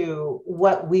back to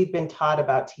what we've been taught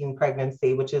about teen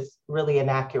pregnancy, which is really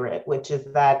inaccurate, which is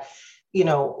that,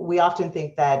 we often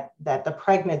think that the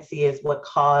pregnancy is what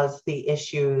caused the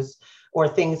issues or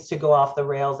things to go off the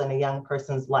rails in a young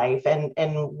person's life. And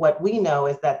what we know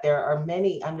is that there are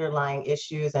many underlying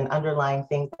issues and underlying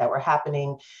things that were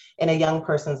happening in a young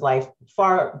person's life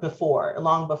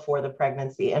long before the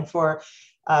pregnancy. And for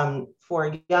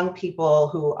young people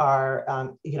who are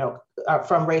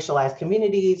from racialized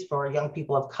communities, for young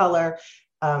people of color,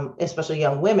 especially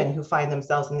young women who find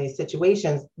themselves in these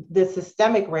situations, the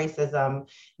systemic racism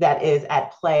that is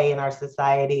at play in our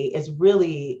society is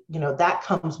really, that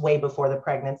comes way before the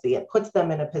pregnancy. It puts them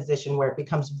in a position where it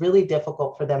becomes really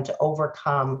difficult for them to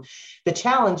overcome the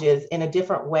challenges in a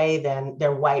different way than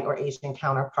their white or Asian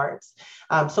counterparts.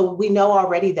 So we know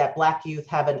already that Black youth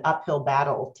have an uphill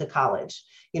battle to college,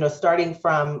 starting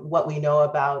from what we know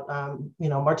about,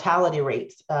 mortality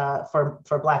rates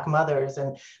for Black mothers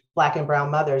and Black and brown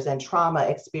mothers, and trauma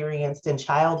experienced in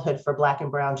childhood for Black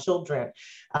and brown children.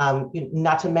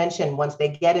 Not to mention, once they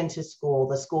get into school,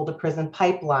 the school to prison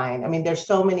pipeline. I mean, there's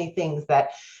so many things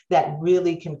that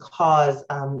really can cause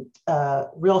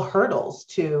real hurdles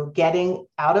to getting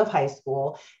out of high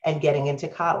school and getting into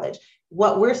college.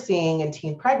 What we're seeing in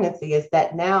teen pregnancy is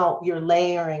that now you're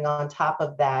layering on top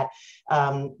of that,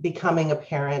 becoming a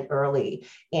parent early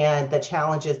and the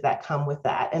challenges that come with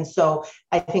that. And so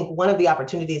I think one of the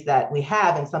opportunities that we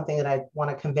have, and something that I want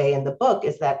to convey in the book,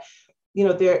 is that,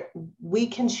 we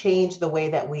can change the way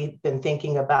that we've been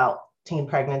thinking about teen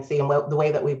pregnancy and the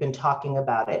way that we've been talking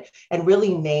about it, and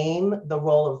really name the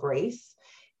role of race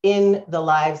in the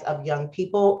lives of young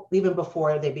people, even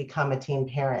before they become a teen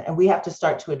parent. And we have to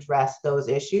start to address those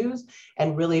issues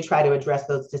and really try to address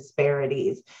those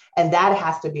disparities. And that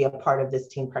has to be a part of this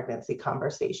teen pregnancy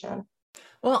conversation.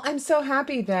 Well, I'm so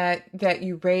happy that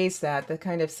you raised that, the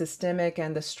kind of systemic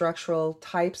and the structural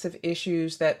types of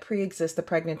issues that pre-exist the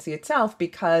pregnancy itself,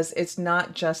 because it's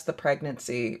not just the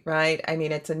pregnancy, right? I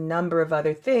mean, it's a number of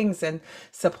other things and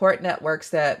support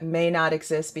networks that may not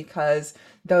exist because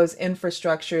those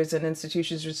infrastructures and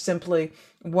institutions just simply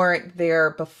weren't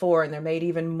there before, and they're made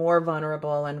even more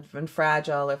vulnerable and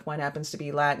fragile if one happens to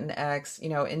be Latinx,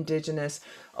 Indigenous,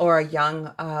 or a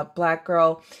young Black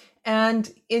girl.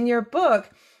 And in your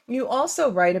book, you also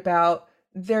write about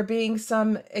there being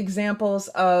some examples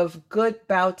of good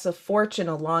bouts of fortune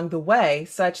along the way,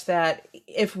 such that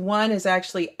if one is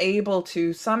actually able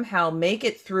to somehow make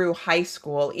it through high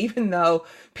school, even though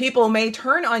people may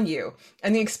turn on you,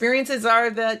 and the experiences are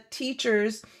that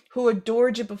teachers who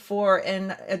adored you before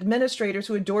and administrators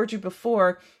who adored you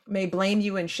before may blame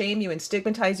you and shame you and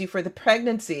stigmatize you for the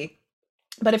pregnancy.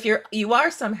 But if you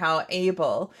are somehow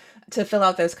able to fill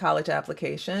out those college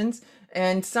applications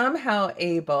and somehow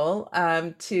able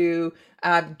to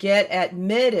get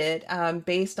admitted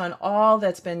based on all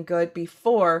that's been good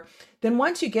before, then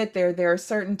once you get there, there are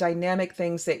certain dynamic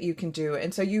things that you can do.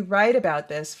 And so you write about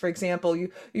this. For example,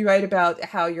 you write about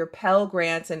how your Pell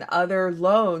Grants and other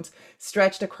loans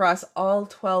stretched across all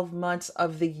 12 months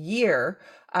of the year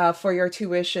for your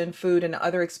tuition, food, and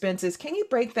other expenses. Can you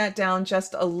break that down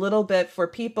just a little bit for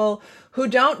people who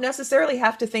don't necessarily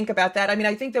have to think about that? I mean,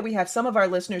 I think that we have some of our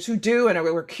listeners who do, and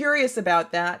we're curious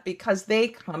about that because they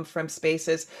come from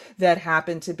spaces that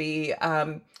happen to be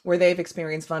where they've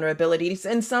experienced vulnerabilities,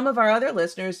 and some of our other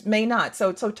listeners may not.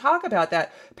 So talk about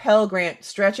that Pell Grant,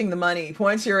 stretching the money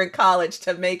once you're in college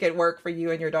to make it work for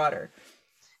you and your daughter.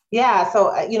 Yeah.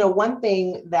 So, one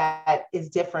thing that is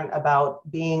different about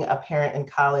being a parent in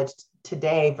college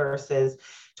today versus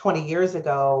 20 years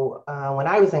ago when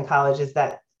I was in college is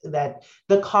that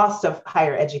the cost of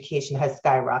higher education has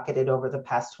skyrocketed over the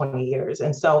past 20 years.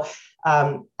 And so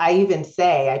I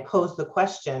pose the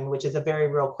question, which is a very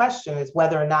real question, is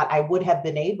whether or not I would have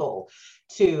been able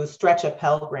to stretch a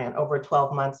Pell Grant over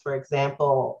 12 months, for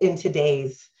example, in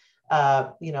today's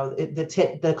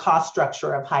the cost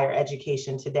structure of higher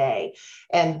education today.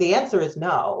 And the answer is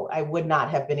no, I would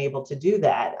not have been able to do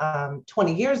that.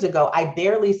 20 years ago, I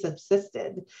barely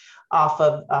subsisted off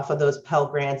of those Pell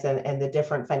Grants and the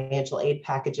different financial aid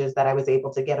packages that I was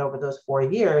able to get over those 4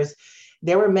 years.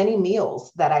 There were many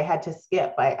meals that I had to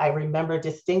skip. I remember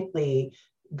distinctly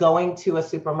going to a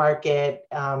supermarket,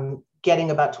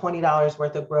 getting about $20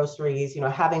 worth of groceries,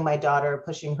 having my daughter,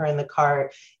 pushing her in the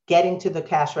cart, getting to the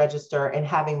cash register and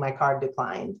having my card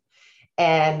declined.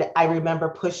 And I remember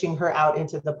pushing her out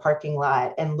into the parking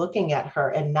lot and looking at her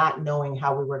and not knowing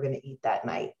how we were going to eat that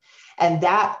night. And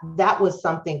that was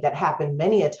something that happened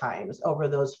many a times over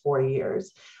those 4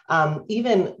 years.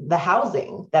 Even the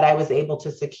housing that I was able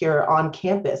to secure on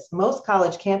campus, most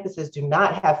college campuses do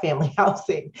not have family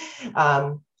housing,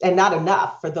 and not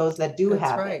enough for those that do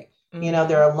have it. Mm-hmm.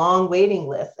 There are long waiting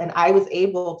lists, and I was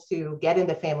able to get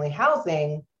into family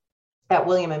housing at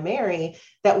William & Mary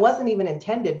that wasn't even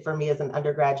intended for me as an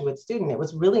undergraduate student. It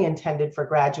was really intended for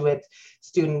graduate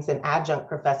students and adjunct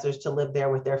professors to live there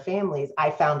with their families.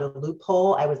 I found a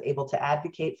loophole. I was able to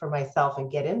advocate for myself and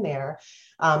get in there.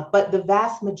 But the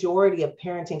vast majority of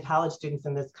parenting college students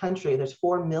in this country, there's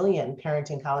 4 million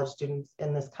parenting college students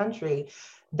in this country,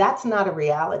 that's not a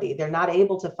reality. They're not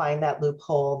able to find that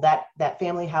loophole. That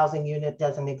family housing unit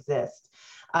doesn't exist.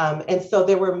 And so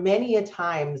there were many a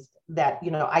times that,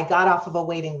 I got off of a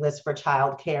waiting list for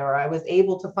childcare, or I was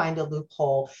able to find a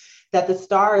loophole, that the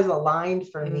stars aligned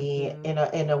for me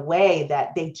in a way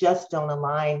that they just don't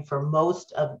align for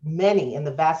many in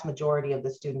the vast majority of the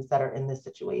students that are in this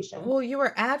situation. Well, you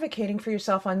are advocating for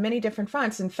yourself on many different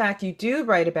fronts. In fact, you do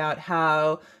write about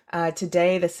how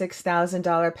today the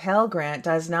 $6,000 Pell Grant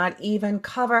does not even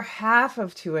cover half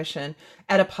of tuition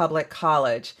at a public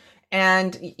college.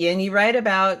 And you write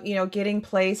about, getting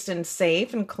placed in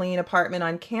safe and clean apartment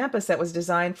on campus that was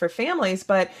designed for families,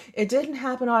 but it didn't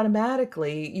happen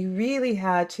automatically. You really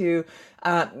had to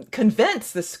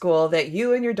convince the school that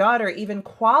you and your daughter even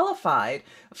qualified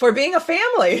for being a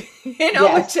family,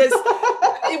 yes.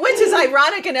 which is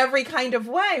ironic in every kind of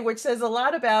way, which says a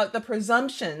lot about the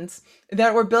presumptions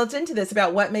that were built into this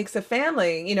about what makes a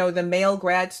family, the male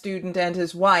grad student and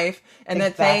his wife, and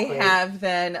exactly. that they have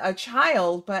then a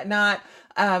child, but not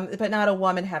a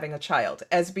woman having a child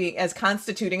as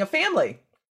constituting a family.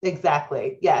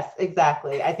 Exactly. Yes,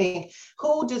 exactly. I think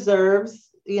who deserves,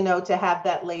 to have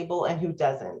that label and who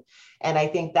doesn't. And I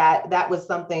think that was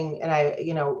something, and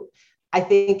I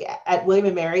think at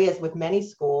William & Mary, as with many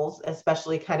schools,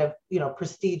 especially kind of,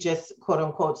 prestigious, quote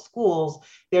unquote, schools,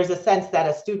 there's a sense that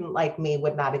a student like me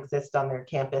would not exist on their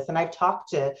campus. And I've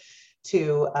talked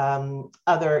to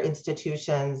other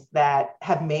institutions that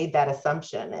have made that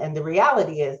assumption. And the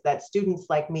reality is that students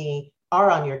like me are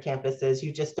on your campuses.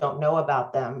 You just don't know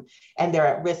about them. And they're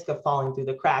at risk of falling through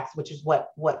the cracks, which is what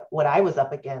I was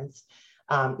up against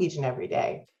each and every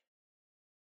day.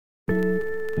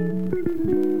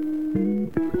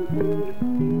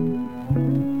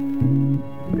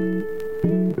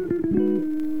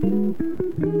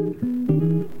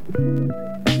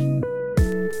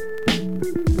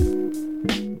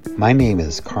 My name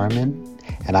is Carmen,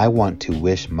 and I want to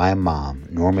wish my mom,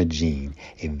 Norma Jean,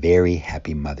 a very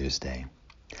happy Mother's Day.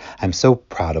 I'm so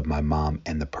proud of my mom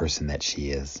and the person that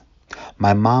she is.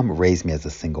 My mom raised me as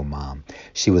a single mom.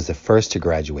 She was the first to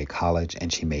graduate college,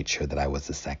 and she made sure that I was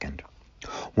the second.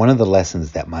 One of the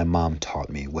lessons that my mom taught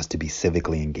me was to be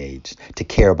civically engaged, to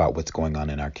care about what's going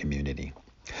on in our community.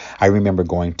 I remember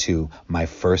going to my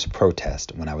first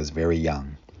protest when I was very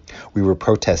young. We were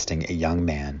protesting a young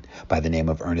man by the name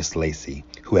of Ernest Lacy,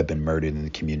 who had been murdered in the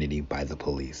community by the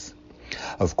police.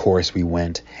 Of course, we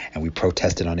went and we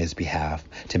protested on his behalf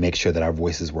to make sure that our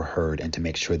voices were heard and to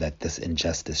make sure that this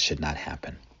injustice should not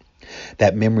happen.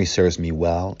 That memory serves me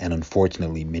well, and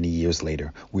unfortunately, many years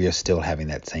later, we are still having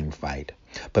that same fight.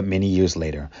 But many years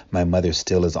later, my mother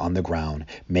still is on the ground,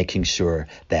 making sure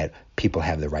that people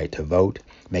have the right to vote,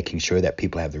 making sure that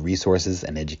people have the resources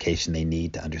and education they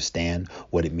need to understand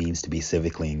what it means to be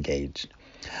civically engaged.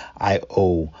 I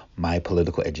owe my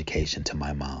political education to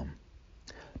my mom.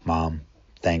 Mom,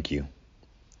 thank you.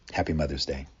 Happy Mother's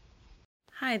Day.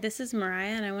 Hi, this is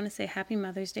Mariah, and I want to say Happy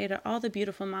Mother's Day to all the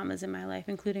beautiful mamas in my life,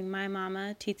 including my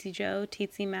mama, Titsy Joe,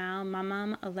 Titsy Mal, my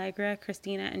mom, Allegra,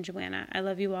 Christina, and Joanna. I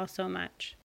love you all so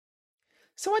much.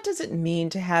 So what does it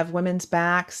mean to have women's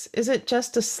backs? Is it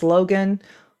just a slogan?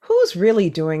 Who's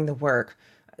really doing the work?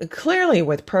 Clearly,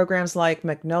 with programs like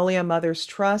Magnolia Mothers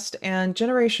Trust and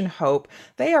Generation Hope,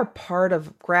 they are part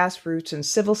of grassroots and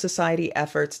civil society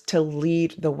efforts to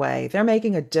lead the way. They're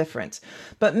making a difference.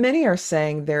 But many are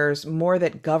saying there's more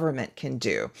that government can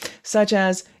do, such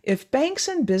as if banks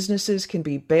and businesses can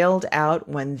be bailed out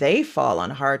when they fall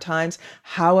on hard times,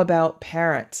 how about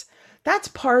parents? That's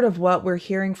part of what we're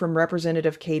hearing from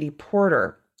Representative Katie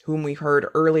Porter, whom we heard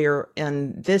earlier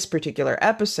in this particular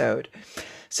episode.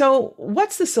 So,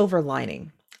 what's the silver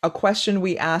lining? A question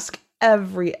we ask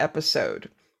every episode.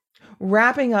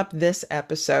 Wrapping up this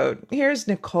episode, here's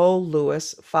Nicole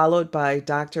Lewis, followed by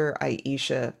Dr.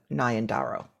 Aisha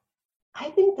Nyandaro. I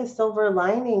think the silver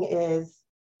lining is,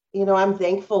 I'm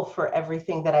thankful for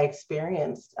everything that I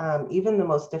experienced, even the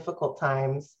most difficult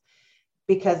times,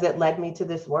 because it led me to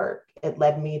this work. It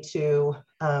led me to,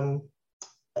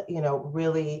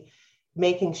 really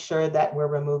making sure that we're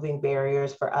removing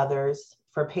barriers for others,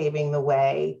 for paving the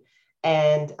way.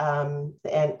 And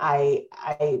I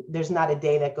there's not a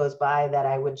day that goes by that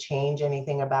I would change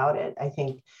anything about it. I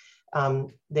think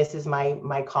this is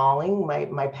my calling,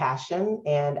 my passion.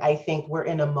 And I think we're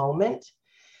in a moment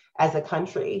as a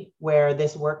country where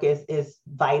this work is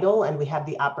vital, and we have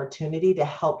the opportunity to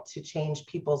help to change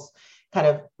people's kind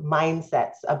of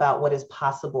mindsets about what is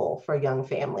possible for young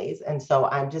families. And so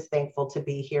I'm just thankful to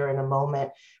be here in a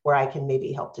moment where I can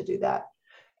maybe help to do that.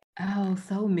 Oh,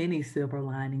 so many silver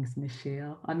linings,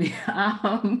 Michelle. I mean,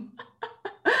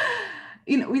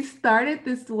 we started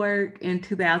this work in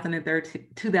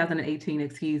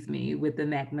 2018, with the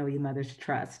Magnolia Mothers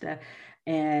Trust.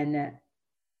 And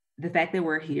the fact that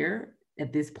we're here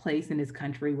at this place in this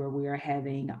country where we are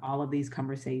having all of these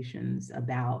conversations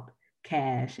about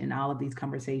cash and all of these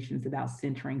conversations about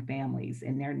centering families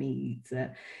and their needs,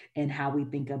 and how we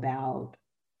think about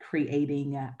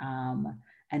creating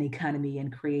an economy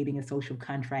and creating a social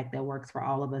contract that works for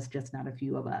all of us, just not a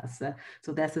few of us.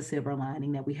 So that's a silver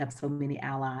lining, that we have so many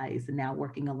allies now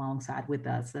working alongside with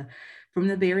us. From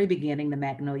the very beginning, the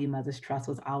Magnolia Mothers Trust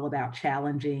was all about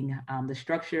challenging the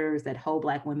structures that hold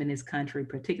Black women in this country,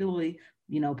 particularly,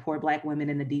 poor Black women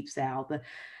in the Deep South,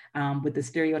 with the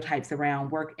stereotypes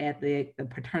around work ethic, the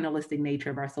paternalistic nature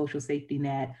of our social safety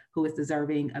net, who is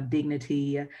deserving of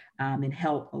dignity and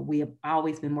help. We have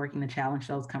always been working to challenge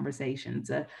those conversations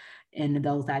and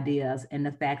those ideas. And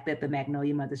the fact that the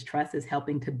Magnolia Mothers Trust is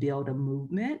helping to build a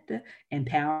movement,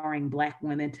 empowering Black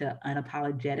women to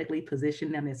unapologetically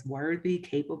position them as worthy,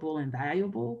 capable, and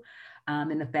valuable.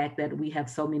 And the fact that we have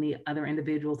so many other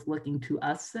individuals looking to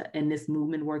us in this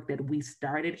movement work that we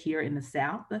started here in the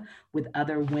South with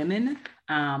other women,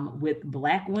 with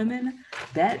Black women,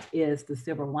 that is the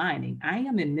silver lining. I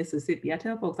am in Mississippi. I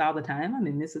tell folks all the time, I'm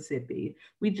in Mississippi.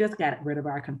 We just got rid of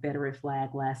our Confederate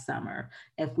flag last summer.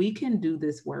 If we can do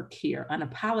this work here,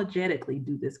 unapologetically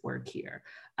do this work here,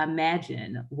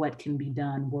 imagine what can be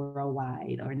done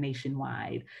worldwide or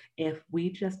nationwide if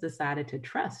we just decided to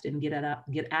trust and get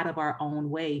out of our own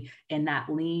way and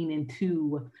not lean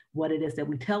into what it is that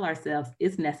we tell ourselves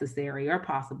is necessary or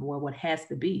possible or what has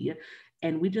to be.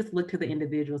 And we just look to the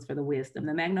individuals for the wisdom.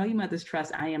 The Magnolia Mothers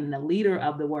Trust, I am the leader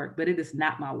of the work, but it is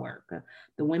not my work.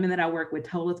 The women that I work with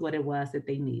told us what it was that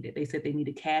they needed. They said they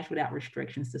needed cash without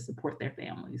restrictions to support their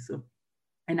families.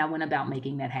 And I went about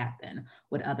making that happen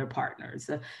with other partners.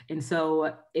 And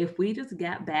so if we just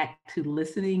got back to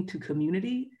listening to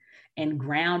community, and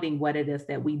grounding what it is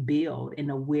that we build in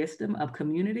the wisdom of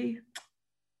community,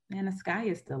 man, the sky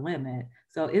is the limit.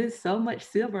 So it is so much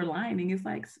silver lining. It's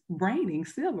like raining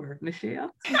silver,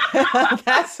 Michelle.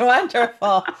 That's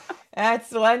wonderful.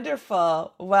 That's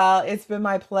wonderful. Well, it's been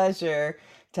my pleasure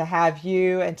to have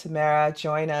you and Tamara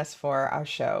join us for our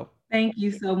show. Thank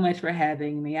you so much for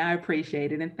having me. I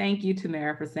appreciate it. And thank you,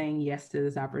 Tamara, for saying yes to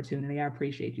this opportunity. I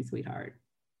appreciate you, sweetheart.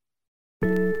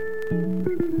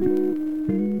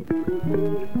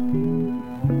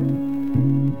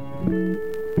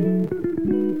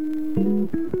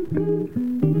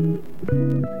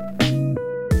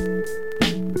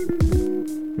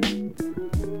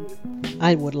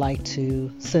 I would like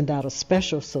to send out a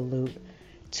special salute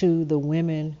to the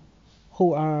women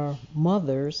who are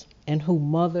mothers and who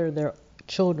mother their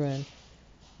children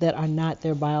that are not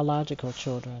their biological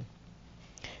children.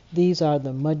 These are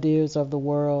the mud deers of the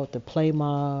world, the play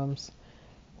moms,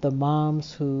 the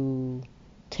moms who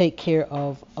take care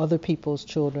of other people's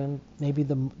children, maybe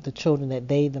the children that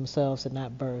they themselves did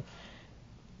not birth.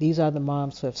 These are the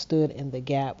moms who have stood in the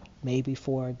gap, maybe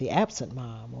for the absent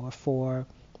mom or for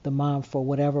the mom for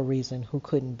whatever reason who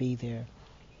couldn't be there.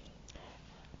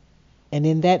 And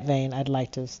in that vein, I'd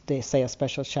like to say a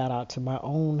special shout out to my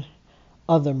own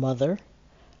other mother,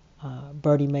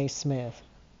 Bertie Mae Smith,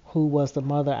 who was the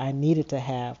mother I needed to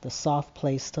have, the soft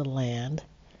place to land,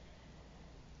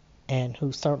 and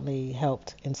who certainly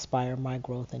helped inspire my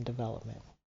growth and development.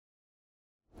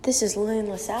 This is Lillian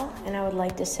LaSalle, and I would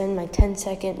like to send my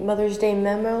 10-second Mother's Day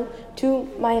memo to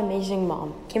my amazing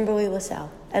mom, Kimberly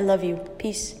LaSalle. I love you.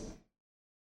 Peace.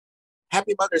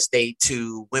 Happy Mother's Day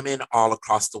to women all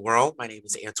across the world. My name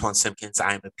is Antoine Simpkins.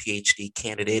 I am a PhD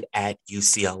candidate at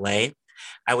UCLA.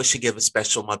 I wish to give a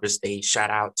special Mother's Day shout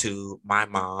out to my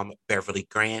mom, Beverly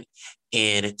Grant,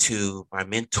 and to my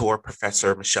mentor,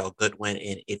 Professor Michelle Goodwin,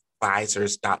 and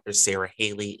advisors, Dr. Sarah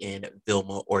Haley and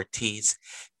Vilma Ortiz.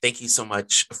 Thank you so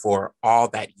much for all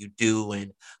that you do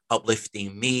and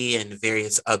uplifting me and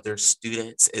various other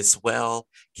students as well,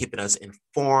 keeping us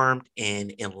informed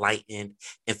and enlightened.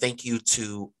 And thank you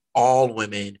to all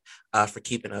women for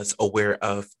keeping us aware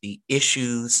of the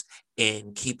issues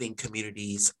and keeping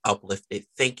communities uplifted.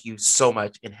 Thank you so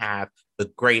much, and have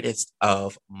the greatest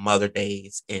of Mother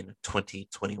Days in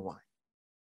 2021.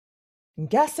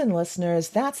 Guests and listeners,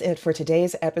 that's it for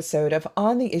today's episode of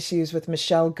On the Issues with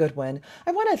Michelle Goodwin.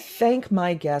 I want to thank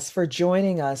my guests for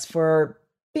joining us, for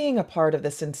being a part of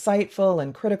this insightful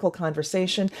and critical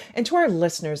conversation. And to our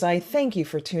listeners, I thank you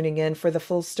for tuning in for the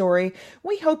full story.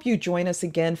 We hope you join us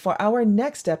again for our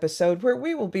next episode, where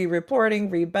we will be reporting,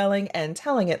 rebelling, and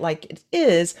telling it like it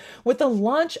is with the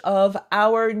launch of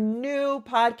our new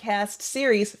podcast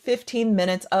series, 15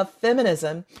 Minutes of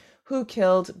Feminism. Who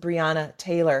Killed Breonna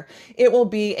Taylor? It will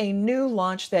be a new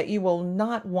launch that you will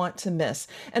not want to miss.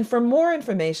 And for more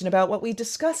information about what we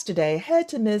discussed today, head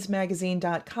to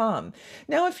MsMagazine.com.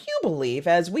 Now, if you believe,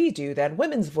 as we do, that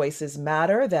women's voices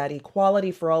matter, that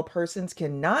equality for all persons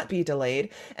cannot be delayed,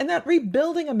 and that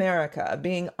rebuilding America,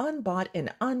 being unbought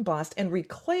and unbossed, and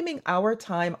reclaiming our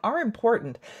time are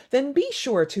important, then be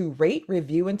sure to rate,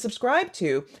 review, and subscribe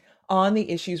to On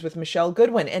the Issues with Michelle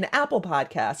Goodwin in Apple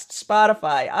Podcasts,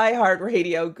 Spotify,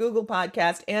 iHeartRadio, Google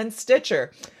Podcast, and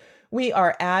Stitcher. We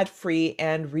are ad-free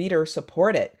and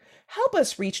reader-supported. Help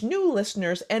us reach new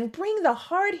listeners and bring the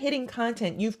hard-hitting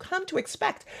content you've come to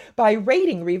expect by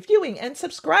rating, reviewing, and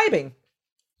subscribing.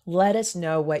 Let us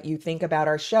know what you think about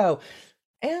our show,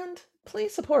 and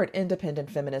please support independent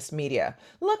feminist media.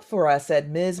 Look for us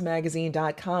at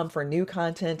MsMagazine.com for new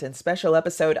content and special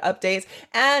episode updates.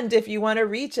 And if you want to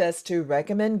reach us to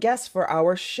recommend guests for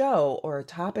our show or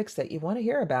topics that you want to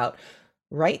hear about,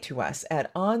 write to us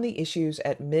at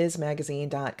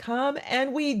ontheissues@MsMagazine.com,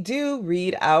 and we do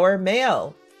read our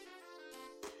mail.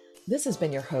 This has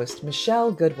been your host,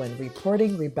 Michelle Goodwin,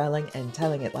 reporting, rebelling, and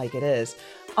telling it like it is.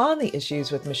 On the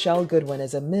Issues with Michelle Goodwin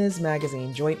is a Ms.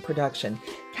 Magazine joint production.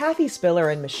 Kathy Spiller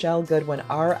and Michelle Goodwin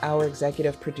are our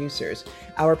executive producers.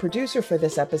 Our producer for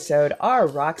this episode are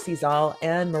Roxy Zoll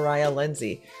and Mariah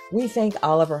Lindsay. We thank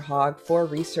Oliver Hogg for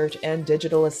research and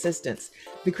digital assistance.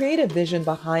 The creative vision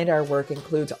behind our work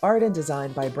includes art and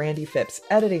design by Brandy Phipps,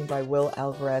 editing by Will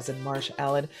Alvarez and Marsh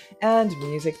Allen, and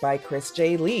music by Chris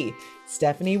J. Lee.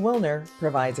 Stephanie Wilner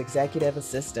provides executive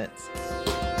assistance.